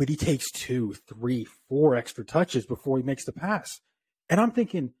 Yeah. But he takes 2, 3, 4 extra touches before he makes the pass. And I'm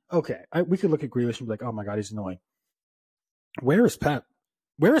thinking, okay, we could look at Grealish and be like, oh my God, he's annoying. Where is Pep?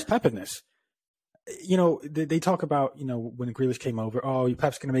 Where is Pep in this? They talk about, when Grealish came over,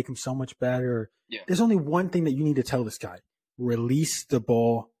 Pep's going to make him so much better. Yeah. There's only one thing that you need to tell this guy. Release the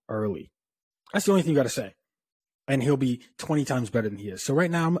ball early. That's the only thing you got to say. And he'll be 20 times better than he is. So right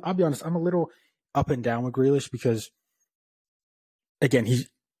now, I'll be honest, I'm a little up and down with Grealish because, again,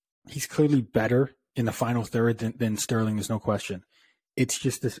 he's clearly better in the final third than Sterling. There's no question. It's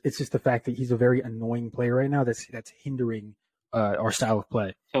just the fact that he's a very annoying player right now that's hindering our style of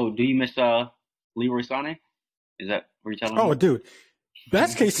play. So do you miss Leroy Sané? Is that what you're telling me? Oh, dude.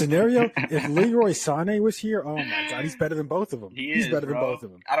 Best case scenario, if Leroy Sané was here, oh my God, he's better than both of them. He's better than both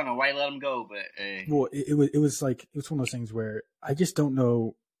of them. I don't know why you let him go, but well, it was one of those things where I just don't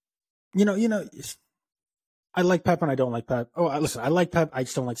know. I like Pep and I don't like Pep. Oh, listen, I like Pep. I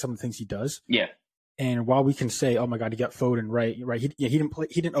just don't like some of the things he does. Yeah. And while we can say, oh my God, he got Foden right, he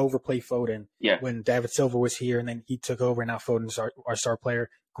didn't overplay Foden. Yeah. When David Silva was here, and then he took over, and now Foden's our star player.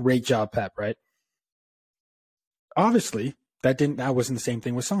 Great job, Pep. Right. Obviously, that wasn't the same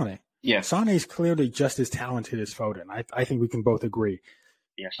thing with Sané. Yeah. Sané is clearly just as talented as Foden. I think we can both agree.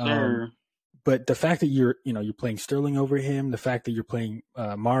 Yes, sir. But the fact that you're playing Sterling over him, the fact that you're playing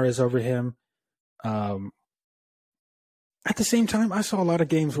Mahrez over him, at the same time, I saw a lot of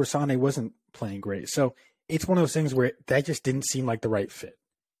games where Sané wasn't playing great. So it's one of those things where that just didn't seem like the right fit,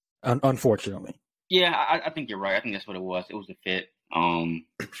 unfortunately. Yeah, I think you're right. I think that's what it was. It was a fit.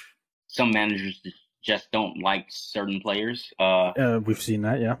 Some managers just don't like certain players. We've seen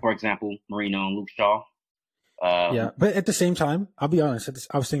that, yeah. For example, Mourinho and Luke Shaw. Yeah, but at the same time, I'll be honest.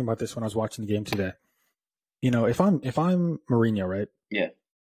 I was thinking about this when I was watching the game today. If I'm Mourinho, right? Yeah.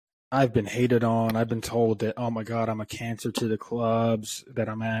 I've been hated on. I've been told that, oh my God, I'm a cancer to the clubs that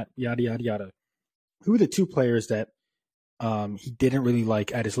I'm at, yada, yada, yada. Who are the two players that he didn't really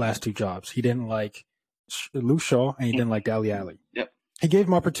like at his last two jobs? He didn't like Luke Shaw and he didn't like Dele Alli. Yep. He gave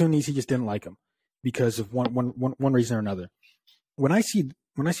him opportunities. He just didn't like him because of one reason or another. When I see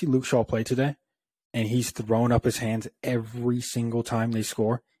Luke Shaw play today, and he's throwing up his hands every single time they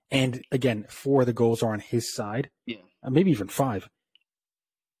score. And again, 4 of the goals are on his side. Yeah. Maybe even 5.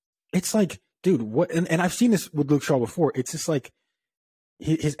 It's like, dude, what? And I've seen this with Luke Shaw before. It's just like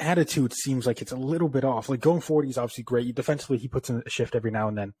his attitude seems like it's a little bit off. Like going forward, he's obviously great. Defensively, he puts in a shift every now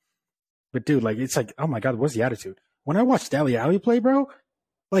and then. But dude, like it's like, oh my God, what's the attitude? When I watch Dele Alli play, bro,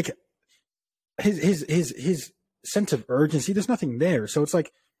 like his sense of urgency, there's nothing there. So it's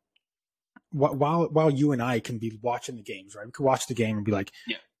like, while you and I can be watching the games, right? We could watch the game and be like,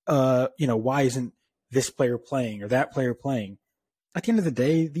 why isn't this player playing or that player playing? At the end of the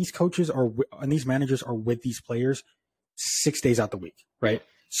day, these coaches and these managers are with these players 6 days out the week, right?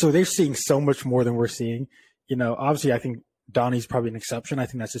 So they're seeing so much more than we're seeing. Obviously, I think Donnie's probably an exception. I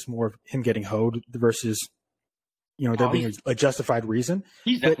think that's just more of him getting hoed versus, there being a justified reason.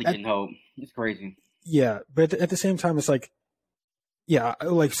 He's definitely getting hoed. It's crazy. Yeah, but at the same time, it's like, yeah,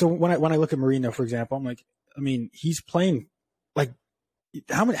 like so when I look at Marino, for example, I'm like, I mean, he's playing like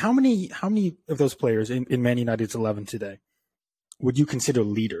how many of those players in Man United's 11 today would you consider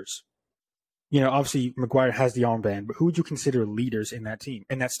leaders? Obviously Maguire has the armband, but who would you consider leaders in that team,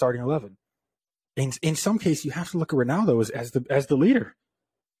 in that starting 11? In some case, you have to look at Ronaldo as the leader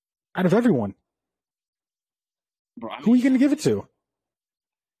out of everyone. Bro, who are you going to give it to?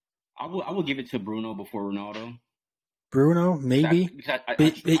 I will give it to Bruno before Ronaldo. Bruno, maybe.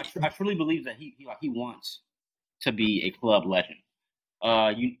 I truly believe that he wants to be a club legend.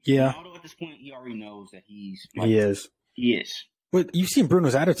 Ronaldo at this point, he already knows that he is. He is. But you've seen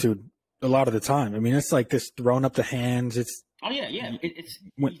Bruno's attitude a lot of the time. I mean, it's like this throwing up the hands. It's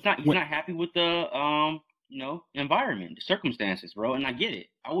he's not happy with the environment, the circumstances, bro. And I get it.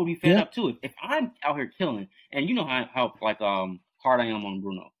 I would be fed up too if I'm out here killing. And you know how hard I am on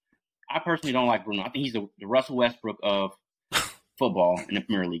Bruno. I personally don't like Bruno. I think he's the Russell Westbrook of football in the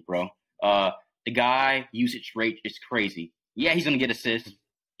Premier League, bro. The guy usage rate is crazy. Yeah, he's gonna get assists.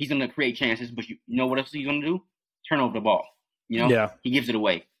 He's gonna create chances, but you know what else he's gonna do? Turn over the ball. He gives it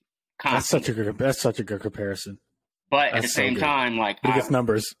away. Constantly. That's such a good comparison. But at the same time, he gets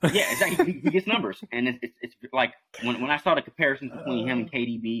numbers. Yeah, exactly. He gets numbers, and it's like when I saw the comparison between him and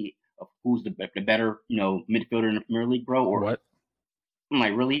KDB of who's the better midfielder in the Premier League, bro. Or what? I'm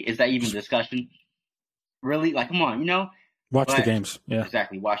like, really? Is that even a discussion? Really? Like, come on, Watch the games. Yeah,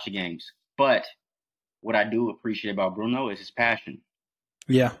 exactly. Watch the games. But what I do appreciate about Bruno is his passion.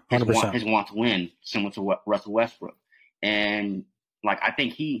 Yeah, 100%. His want to win, similar to what Russell Westbrook. And I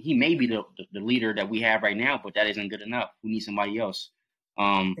think he may be the leader that we have right now, but that isn't good enough. We need somebody else.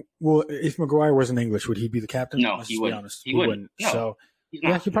 Well, if Maguire wasn't English, would he be the captain? No, he wouldn't. Be honest. He wouldn't. No, so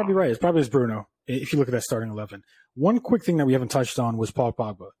you're probably right. It's probably Bruno. If you look at that starting 11. One quick thing that we haven't touched on was Paul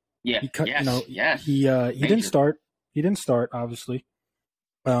Pogba. Yeah, he didn't start. He didn't start, obviously.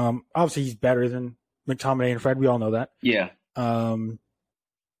 Obviously, he's better than McTominay and Fred. We all know that. Yeah.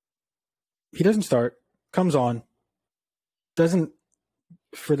 He doesn't start. Comes on. Doesn't,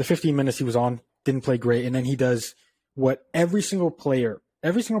 for the 15 minutes he was on, didn't play great. And then he does what every single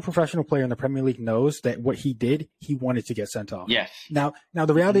professional player in the Premier League knows, that what he did, he wanted to get sent off. Yes. Now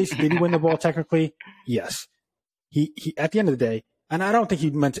the reality is, did he win the ball technically? Yes. He at the end of the day, and I don't think he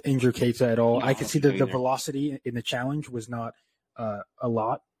meant to injure Keita at all. No, I could see that the velocity in the challenge was not a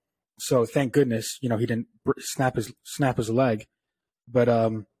lot. So thank goodness, he didn't snap his leg. But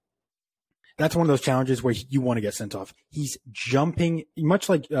that's one of those challenges where you want to get sent off. He's jumping, much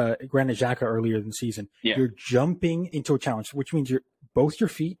like Granit Xhaka earlier in the season. Yeah. You're jumping into a challenge, which means both your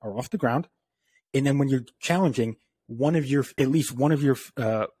feet are off the ground, and then when you're challenging, at least one of your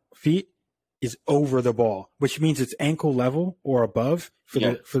feet is over the ball, which means it's ankle level or above for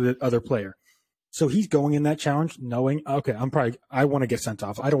the other player. So he's going in that challenge knowing, okay, I want to get sent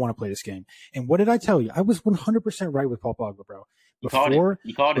off. I don't want to play this game. And what did I tell you? I was 100% right with Paul Pogba, bro. You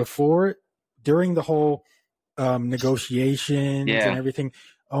called it. During the whole negotiations and everything,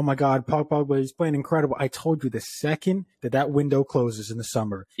 oh my God, Paul Pogba is playing incredible. I told you the second that window closes in the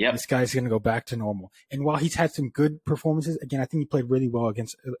summer, this guy's going to go back to normal. And while he's had some good performances, again, I think he played really well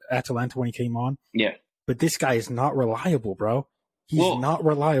against Atalanta when he came on. Yeah. But this guy is not reliable, bro. He's not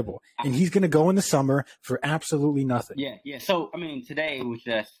reliable. And he's going to go in the summer for absolutely nothing. Yeah. So, I mean, today it was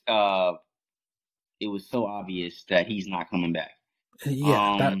just, it was so obvious that he's not coming back.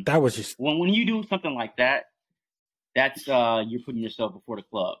 Yeah, that was just... When you do something like that, that's you're putting yourself before the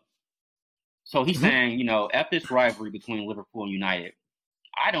club. So he's saying, F this rivalry between Liverpool and United.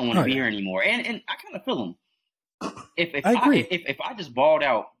 I don't want to be here anymore. And I kind of feel him. If I agree. If I just balled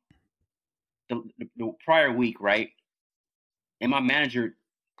out the prior week, right, and my manager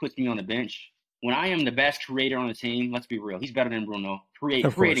puts me on the bench, when I am the best creator on the team, let's be real, he's better than Bruno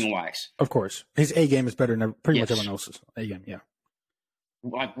creating wise. Of course, his A game is better than pretty much everyone else's A game. Yeah.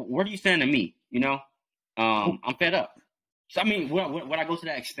 Like, where do you stand to me? I'm fed up. So I mean, would I go to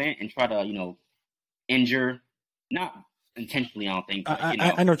that extent and try to injure? Not intentionally, I don't think. But,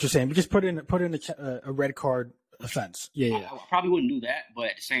 I know what you're saying, but just put in a red card offense. Yeah. I probably wouldn't do that, but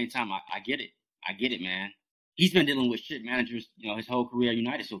at the same time, I get it, man. He's been dealing with shit managers, his whole career at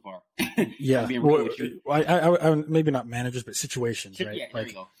United so far. Yeah, I maybe not managers, but situations, right? Yeah,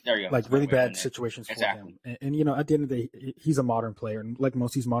 there you go. Like really bad situations for him. And at the end of the day, he's a modern player, and like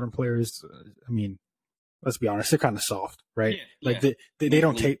most of these modern players, I mean, let's be honest, they're kind of soft, right? They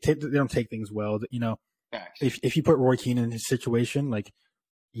don't take things well. If you put Roy Keane in his situation, like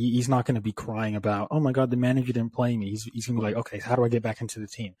he's not going to be crying about, oh my God, the manager didn't play me. He's going to be like, okay, how do I get back into the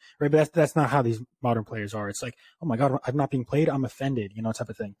team? Right. But that's not how these modern players are. It's like, oh my God, I'm not being played. I'm offended, type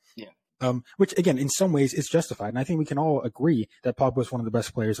of thing. Yeah. Which again, in some ways is justified. And I think we can all agree that Pogba is one of the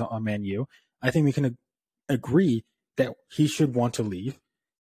best players on Man U. I think we can agree that he should want to leave.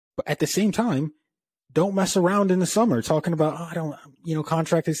 But at the same time, don't mess around in the summer talking about, I don't,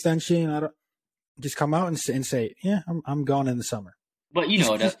 contract extension. I don't just come out and say, yeah, I'm gone in the summer. But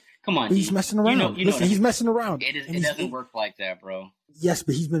come on, he's messing around. Listen, he's messing around. It doesn't work like that, bro. Yes,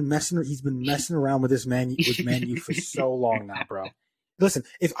 but he's been messing around with Man U for so long now, bro. Listen,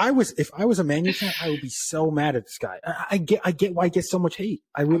 if I was a Man U fan, I would be so mad at this guy. I get why he gets so much hate.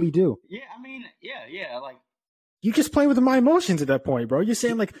 I really do. Yeah, I mean, yeah, like you just play with my emotions at that point, bro. You're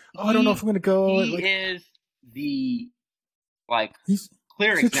saying like, I don't know if I'm gonna go. He is the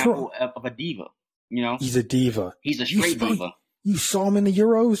clear example of a diva. He's a diva. He's a straight diva. You saw him in the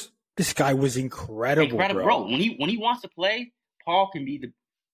Euros. This guy was incredible, bro. When he wants to play, Paul can be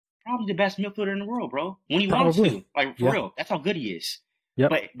probably the best midfielder in the world, bro. When he wants to, like for real, that's how good he is. Yeah.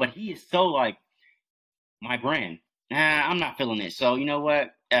 But he is so like my brand. Nah, I'm not feeling it. So you know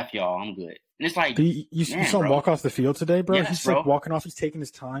what? F y'all, I'm good. And it's like you saw him walk off the field today, bro. Yes, he's bro. Like walking off. He's taking his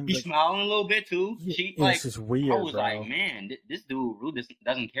time. He's smiling a little bit too. This is weird. I was bro. like, man, this dude really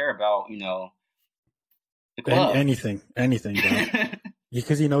doesn't care about the club. Anything, bro.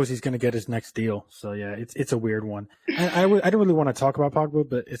 Because he knows he's going to get his next deal. So yeah, it's a weird one. I don't really want to talk about Pogba,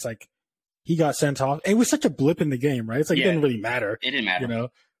 but it's like he got sent off. It was such a blip in the game, right? It's like it didn't really matter. It didn't matter.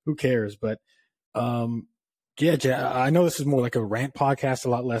 Who cares? But I know this is more like a rant podcast, a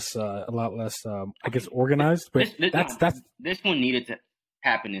lot less, I guess, organized. But this one needed to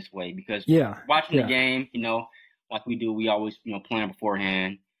happen this way because watching the game, like we do, we always plan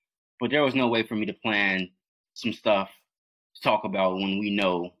beforehand. But there was no way for me to plan some stuff to talk about when we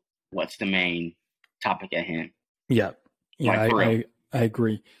know what's the main topic at hand. Yeah, I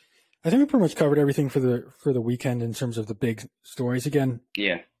agree. I think we pretty much covered everything for the weekend in terms of the big stories. Again,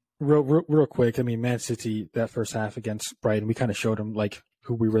 real quick. I mean, Man City, that first half against Brighton, we kind of showed them like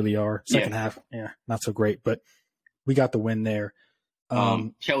who we really are. Second half, not so great, but we got the win there.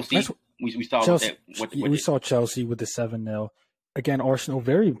 Chelsea, we saw Chelsea. We saw Chelsea with the 7-0. Again, Arsenal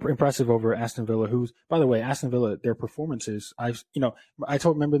very impressive over Aston Villa. Who's, by the way, Aston Villa, their performances.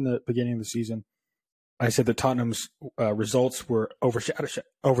 Remember in the beginning of the season, I said that Tottenham's results were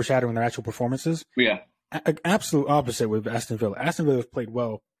overshadowing their actual performances. Yeah, absolute opposite with Aston Villa. Aston Villa have played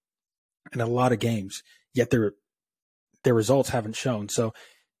well in a lot of games, yet their results haven't shown. So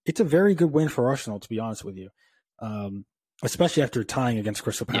it's a very good win for Arsenal, to be honest with you. Especially after tying against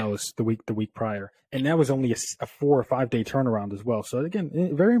Crystal Palace the week prior, and that was only a 4 or 5 day turnaround as well. So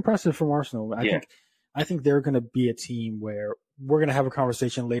again, very impressive from Arsenal. I think they're going to be a team where we're going to have a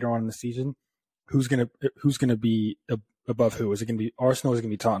conversation later on in the season. Who's going to be above who? Is it going to be Arsenal? Or is it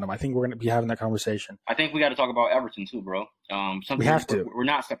going to be Tottenham? I think we're going to be having that conversation. I think we got to talk about Everton too, bro. Something we have to. We're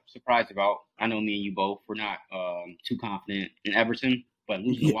not surprised about. I know me and you both. We're not too confident in Everton, but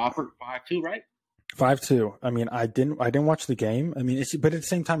losing to Watford 5-2, right? 5-2. I mean, I didn't watch the game. I mean, but at the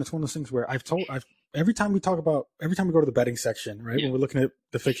same time, it's one of those things where every time we go to the betting section, right? When we're looking at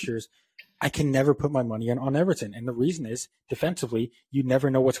the fixtures, I can never put my money on Everton. And the reason is defensively, you never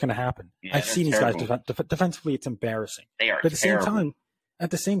know what's going to happen. Yeah, I've seen these guys defensively. It's embarrassing. They are. But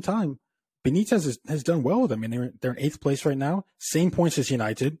at the same time, Benitez has done well with them. I mean, they're in 8th place right now. Same points as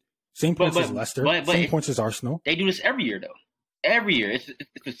United. Same points as Leicester. Same points as Arsenal. They do this every year, though. Every year, it's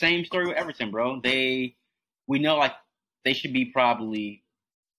the same story with Everton, bro. We know like they should be probably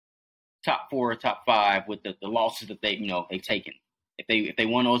top 4 or top 5 with the losses that they've taken. If they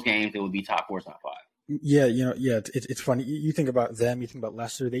won those games, they would be top 4, top 5. Yeah, it's funny. You think about them, you think about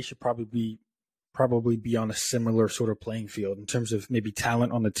Leicester. They should probably be on a similar sort of playing field in terms of maybe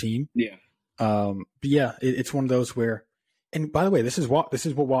talent on the team. Yeah. But yeah, it's one of those where And by the way, this is what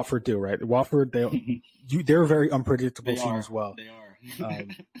Watford do, right? Watford, they're a very unpredictable team as well. They are.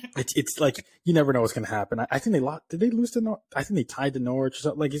 It's like you never know what's going to happen. I think they lost. Did they lose to Norwich? I think they tied to Norwich or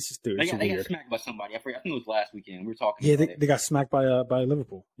something. Like it's just they got smacked by somebody. I think it was last weekend. We were talking. Yeah, they got smacked by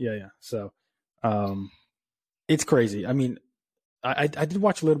Liverpool. Yeah. So, it's crazy. I mean, I did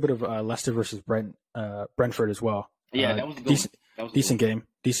watch a little bit of Leicester versus Brentford as well. Yeah, that was a good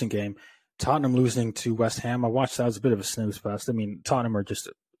decent game. Tottenham losing to West Ham. I watched that. It was a bit of a snooze fest. I mean, Tottenham are just,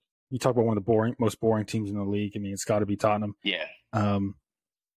 you talk about one of the most boring teams in the league. I mean, it's got to be Tottenham. Yeah.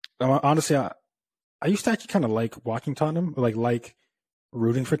 Honestly, I used to actually kind of like watching Tottenham, like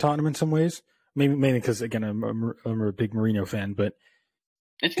rooting for Tottenham in some ways. Mainly because, again, I'm a big Mourinho fan, but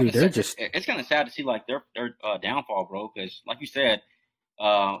it's kind of sad to see like their downfall, bro. Because like you said,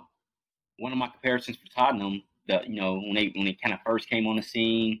 one of my comparisons for Tottenham, when they kind of first came on the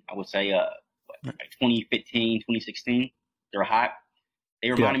scene, I would say 2015, 2016, they were hot. They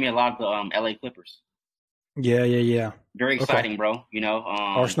reminded me a lot of the LA Clippers. Yeah. Very exciting, bro.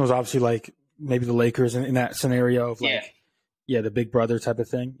 Arsenal's obviously like maybe the Lakers in that scenario of like, the big brother type of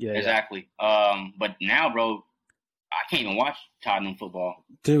thing. Yeah, exactly. But now, bro, I can't even watch Tottenham football,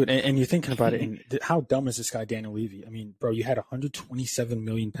 dude. And you're thinking about it, and how dumb is this guy Daniel Levy? I mean, bro, you had 127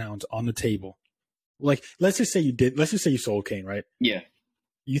 million pounds on the table. Like, let's just say you sold Kane, right? Yeah.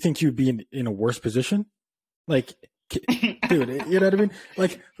 You think you'd be in a worse position? Like, dude, you know what I mean?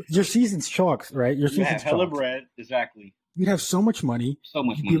 Like, your season's chalked, right? Your season's hella bread, exactly. You'd have so much money.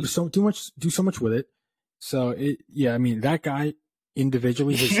 You'd do so much with it. So, I mean, that guy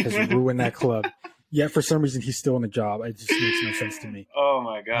individually has ruined that club. Yet, for some reason, he's still in the job. It just makes no sense to me. Oh,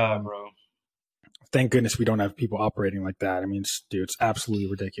 my God, bro. Thank goodness we don't have people operating like that. I mean, it's absolutely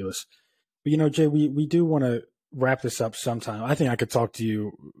ridiculous. But, Jay, we do want to wrap this up sometime. I think I could talk to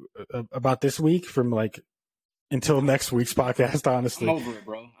you about this week from, until next week's podcast, honestly. I'm over it,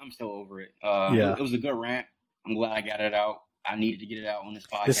 bro. I'm still over it. It was a good rant. I'm glad I got it out. I needed to get it out on this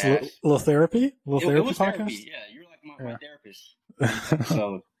podcast. This little therapy? It was podcast? Therapy. Yeah, you're like my therapist.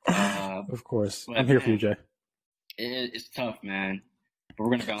 So, of course. I'm here for you, Jay. It's tough, man. But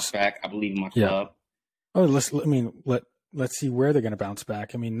we're going to bounce back. I believe in my club. Oh, let's see where they're going to bounce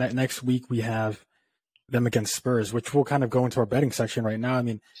back. I mean, next week we have them against Spurs, which we'll kind of go into our betting section right now. I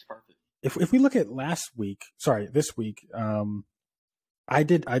mean, if we look at this week, I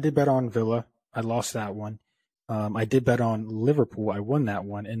did bet on Villa. I lost that one. I did bet on Liverpool. I won that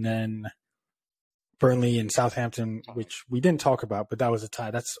one. And then Burnley and Southampton, which we didn't talk about, but that was a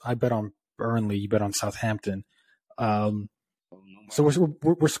tie. I bet on Burnley. You bet on Southampton. So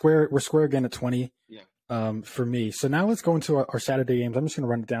we're square. We're square again at 20. Yeah. For me. So now let's go into our Saturday games. I'm just going to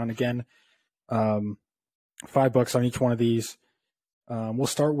run it down again. $5 on each one of these. We'll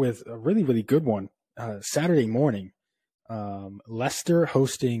start with a really, really good one. Saturday morning, Leicester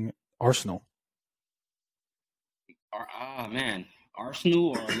hosting Arsenal. Man,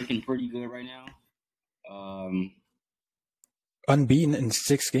 Arsenal are looking pretty good right now. Unbeaten in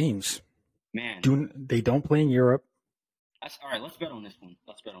 6 games. Man, they don't play in Europe. All right. Let's bet on this one.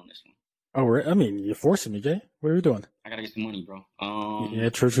 Oh, you're forcing me, Jay. What are we doing? I gotta get some money, bro. Yeah,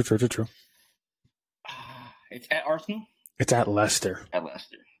 true. It's at Arsenal. It's at Leicester.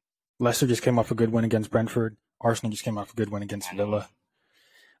 Leicester just came off a good win against Brentford. Arsenal just came off a good win against Villa.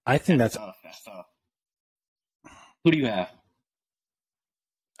 I think that's tough. That's tough. Who do you have?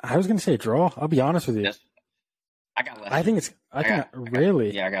 I was going to say a draw. I'll be honest with you. I got Leicester.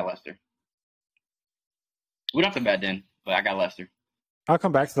 Really? I got Leicester. We don't have to bet then, but I got Leicester. I'll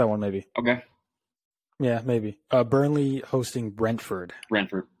come back to that one maybe. Okay. Yeah, maybe. Burnley hosting Brentford.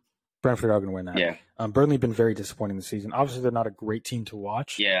 Brentford are going to win that. Yeah. Burnley been very disappointing this season. Obviously, they're not a great team to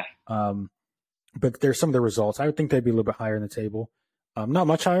watch. Yeah. But there's some of the results. I would think they'd be a little bit higher in the table. Not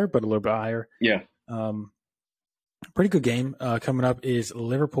much higher, but a little bit higher. Yeah. Pretty good game. Coming up is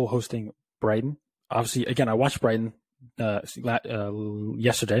Liverpool hosting Brighton. Obviously, again, I watched Brighton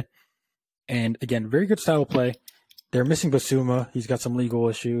yesterday. And again, very good style of play. They're missing Basuma. He's got some legal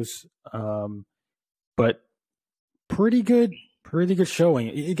issues. But pretty good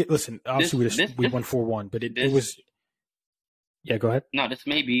showing. Listen, obviously we won 4-1, but it was. Yeah, go ahead. No, this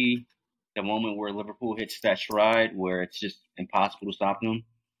may be the moment where Liverpool hits that stride where it's just impossible to stop them.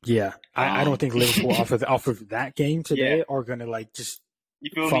 Yeah, I don't think Liverpool off of that game today are going to just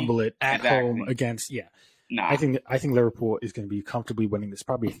fumble it at home against. Yeah, nah. I think Liverpool is going to be comfortably winning this,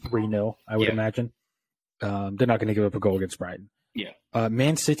 probably 3-0. I would imagine. They're not going to give up a goal against Brighton. Yeah.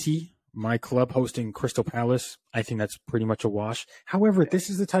 Man City, my club, hosting Crystal Palace. I think that's pretty much a wash. However, this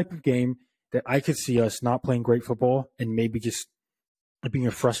is the type of game that I could see us not playing great football and maybe just being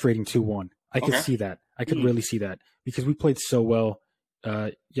a frustrating 2-1. I could see that. I could really see that because we played so well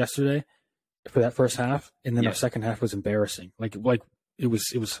yesterday for that first half, and then our second half was embarrassing. Like it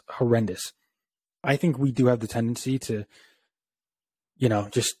was horrendous. I think we do have the tendency to,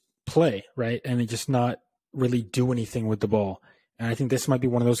 just play, right, and just not really do anything with the ball. And I think this might be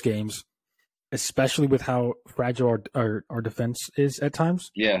one of those games, especially with how fragile our defense is at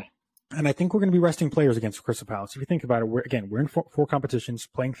times. Yeah. And I think we're going to be resting players against Crystal Palace. If you think about it, we're in four competitions,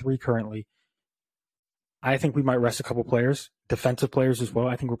 playing 3 currently. I think we might rest a couple players, defensive players as well.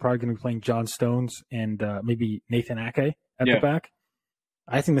 I think we're probably going to be playing John Stones and maybe Nathan Ake at the back.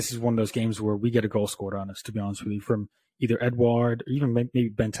 I think this is one of those games where we get a goal scored on us, to be honest with you, from either Edouard or even maybe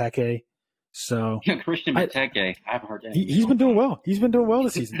Benteke. So Christian Benteke, I haven't heard that. He's been doing well. He's been doing well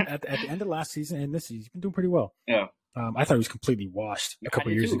this season. At the end of last season and this season, he's been doing pretty well. Yeah. I thought he was completely washed a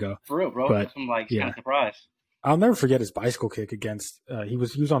couple years ago. For real, bro. But, I'm kind of surprised. I'll never forget his bicycle kick against. He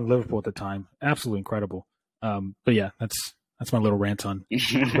was on Liverpool at the time. Absolutely incredible. But yeah, that's my little rant on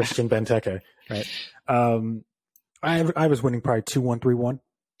Christian Benteke. Right. I was winning probably 2-1, 3-1.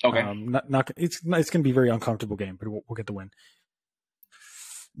 Okay. It's going to be a very uncomfortable game, but we'll get the win.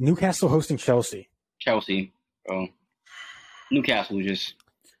 Newcastle hosting Chelsea. Newcastle they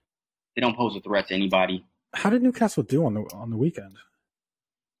don't pose a threat to anybody. How did Newcastle do on the weekend?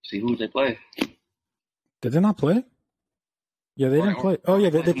 See who they play. Did they not play? Yeah, they didn't play. Oh yeah,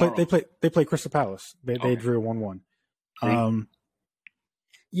 they played Crystal Palace. They drew 1-1.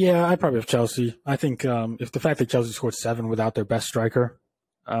 Yeah, I probably have Chelsea. I think if the fact that Chelsea scored 7 without their best striker,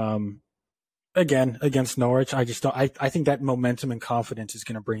 again against Norwich, I just don't. I think that momentum and confidence is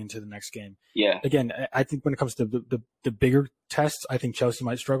going to bring into the next game. Yeah. Again, I think when it comes to the bigger tests, I think Chelsea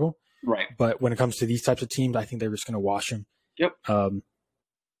might struggle. Right. But when it comes to these types of teams, I think they're just going to wash them. Yep.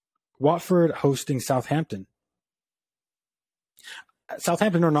 Watford hosting Southampton.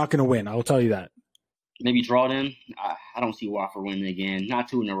 Southampton are not going to win. I will tell you that. Maybe draw them. I don't see Watford winning again. Not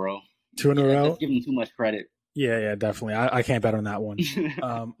 2 in a row. 2 in a row? That's giving them too much credit. Yeah, definitely. I can't bet on that one.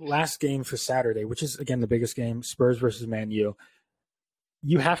 Last game for Saturday, which is, again, the biggest game, Spurs versus Man U.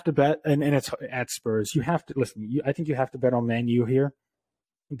 You have to bet, and it's at Spurs. You have to, listen, I think you have to bet on Man U here.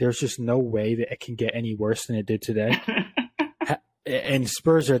 There's just no way that it can get any worse than it did today. And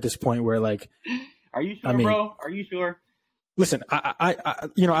Spurs are at this point where, like, are you sure, bro? Are you sure? Listen,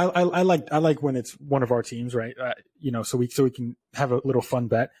 I like when it's one of our teams, right? So we can have a little fun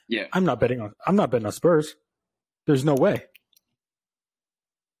bet. Yeah. I'm not betting on Spurs. There's no way.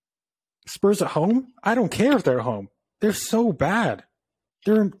 Spurs at home? I don't care if they're at home. They're so bad.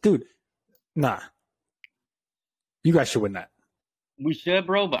 Nah. You guys should win that. We should,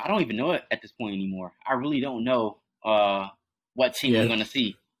 bro, but I don't even know it at this point anymore. I really don't know what team I'm going to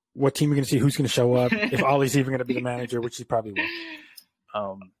see. What team you're going to see? Who's going to show up? If Ollie's even going to be the manager, which he probably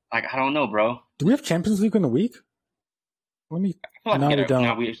will. I don't know, bro. Do we have Champions League in a week? Let me. I feel like we don't.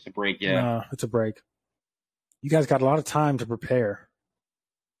 No, it's a break. Yeah, no, it's a break. You guys got a lot of time to prepare.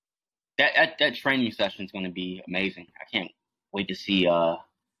 That training session is going to be amazing. I can't wait to see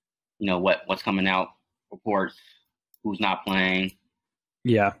what's coming out, reports, who's not playing.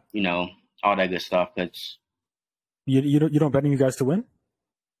 Yeah, all that good stuff. That's you don't bet on you guys to win.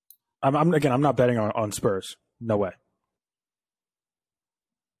 I'm not betting on Spurs. No way.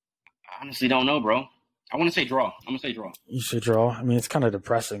 I honestly don't know, bro. I want to say draw. I'm going to say draw. You say draw? I mean, it's kind of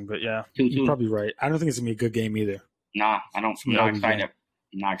depressing, but yeah. 2-2. You're probably right. I don't think it's going to be a good game either. Nah, I'm not excited.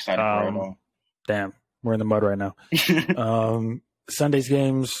 I'm not excited for it at all. Damn. We're in the mud right now. Sunday's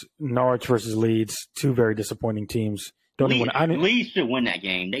games, Norwich versus Leeds. 2 very disappointing teams. Leeds should win that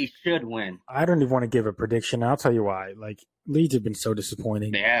game. They should win. I don't even want to give a prediction. I'll tell you why. Like, Leeds have been so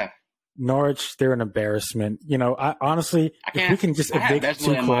disappointing. They have. Norwich, they're an embarrassment. Honestly, if we can just evict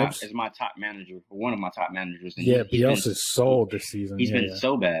 2 clubs. As my top manager, for one of my top managers. Yeah, Bielsa's sold this season. He's been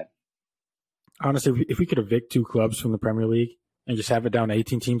so bad. Honestly, if we could evict 2 clubs from the Premier League and just have it down to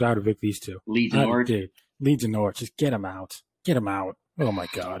 18 teams, I would evict these 2. Leeds and Norwich? Leeds and Norwich. Just get them out. Get them out. Oh, my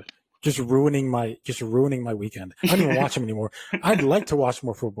God. Just ruining my weekend. I don't even watch them anymore. I'd like to watch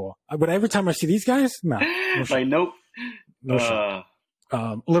more football. But every time I see these guys, no nope. No shot.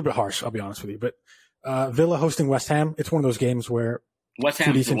 A little bit harsh, I'll be honest with you. But Villa hosting West Ham, it's one of those games where West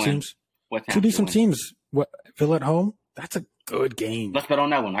Ham 2 decent teams. 2 decent teams. Villa at home, that's a good game. Let's bet on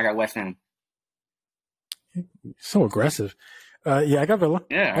that one. I got West Ham. So aggressive. I got Villa.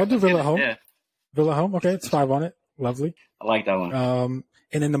 Yeah. I'll do Villa at home. Yeah. Villa at home. Okay, it's 5 on it. Lovely. I like that one.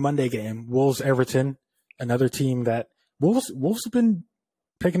 And in the Monday game, Wolves-Everton, another team that Wolves have been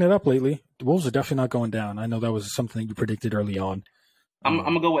picking it up lately. The Wolves are definitely not going down. I know that was something you predicted early on. I'm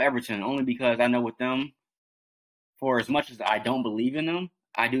going to go with Everton only because I know with them, for as much as I don't believe in them,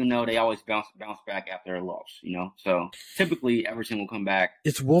 I do know they always bounce back after a loss, So typically Everton will come back.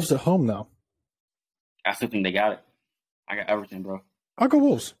 It's Wolves at home, though. I still think they got it. I got Everton, bro. I'll go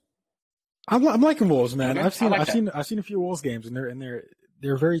Wolves. I'm liking Wolves, man. Okay. I've seen a few Wolves games, and they're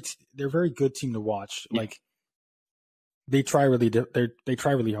a very good team to watch. Yeah. Like they try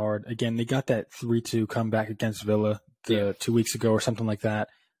really hard. Again, they got that 3-2 comeback against Villa 2 weeks ago or something like that.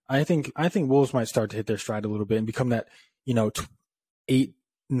 I think Wolves might start to hit their stride a little bit and become that 8,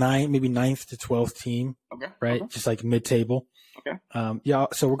 9, maybe 9th to 12th team. Okay. Right, just like mid-table. Okay.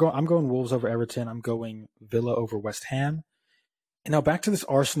 So I'm going Wolves over Everton. I'm going Villa over West Ham. And now back to this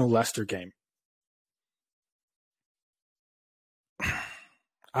Arsenal-Leicester game.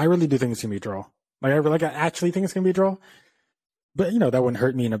 I really do think it's gonna be a draw. I actually think it's gonna be a draw. But that wouldn't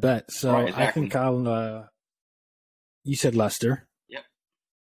hurt me in a bet. So right, exactly. I think I'll. You said Leicester. Yep.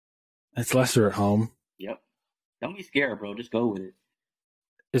 It's Leicester at home. Yep. Don't be scared, bro. Just go with it.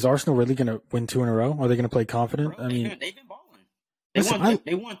 Is Arsenal really going to win 2 in a row? Are they going to play confident? Bro, they've been balling.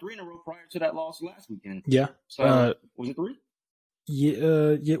 They won 3 in a row prior to that loss last weekend. Yeah. So was it 3?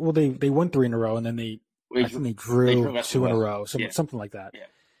 Yeah. Well, they won 3 in a row, and then they drew 2 in a row, something like that. Yeah.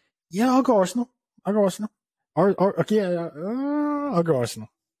 Yeah, I'll go Arsenal. I'll go Arsenal. I'll go Arsenal.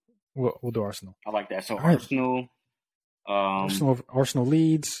 We'll do Arsenal. I like that. So all Arsenal. Right. Arsenal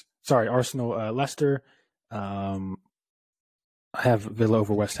leads. Sorry, Arsenal. Leicester. I have Villa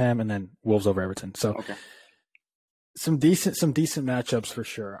over West Ham, and then Wolves over Everton. So okay. some decent matchups for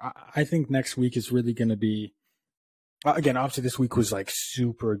sure. I think next week is really going to be. Again, obviously, this week was like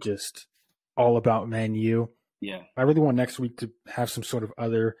super just all about Man U. Yeah. I really want next week to have some sort of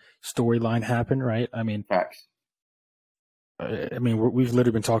other storyline happen, right? I mean, facts. We've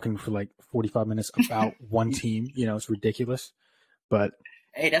literally been talking for like 45 minutes about one team. It's ridiculous. But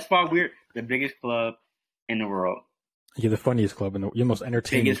hey, that's why we're the biggest club in the world. You're the funniest club you're the most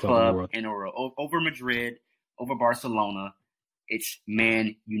entertaining club in the world. Over Madrid, over Barcelona, it's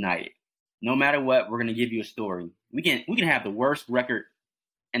Man United. No matter what, we're going to give you a story. We can have the worst record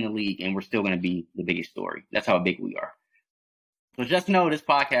in the league, and we're still going to be the biggest story. That's how big we are. So just know this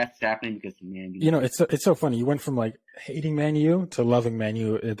podcast is happening because Man United. It's so funny. You went from like hating Man U to loving Man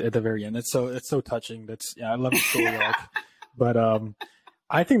U at the very end. It's so touching. I love the story arc. But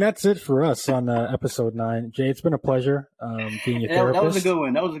I think that's it for us on episode 9. Jay, it's been a pleasure being your therapist.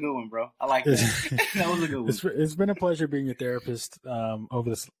 That was a good one, bro. I like that. That was a good one. It's been a pleasure being your therapist over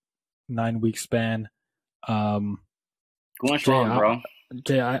this 9-week span. Going strong, bro.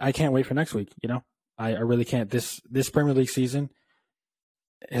 Jay, I can't wait for next week. I really can't. This Premier League season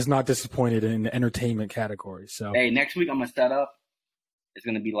has not disappointed in the entertainment category. So hey, next week I'm gonna set up. It's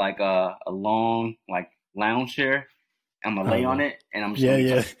gonna be like a long lounge chair. I'm gonna lay on it, and I'm just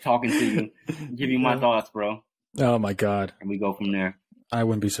gonna be talking to you, give you my thoughts, bro. Oh my God! And we go from there. I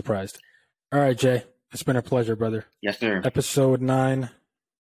wouldn't be surprised. All right, Jay, it's been a pleasure, brother. Yes, sir. Episode 9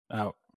 out.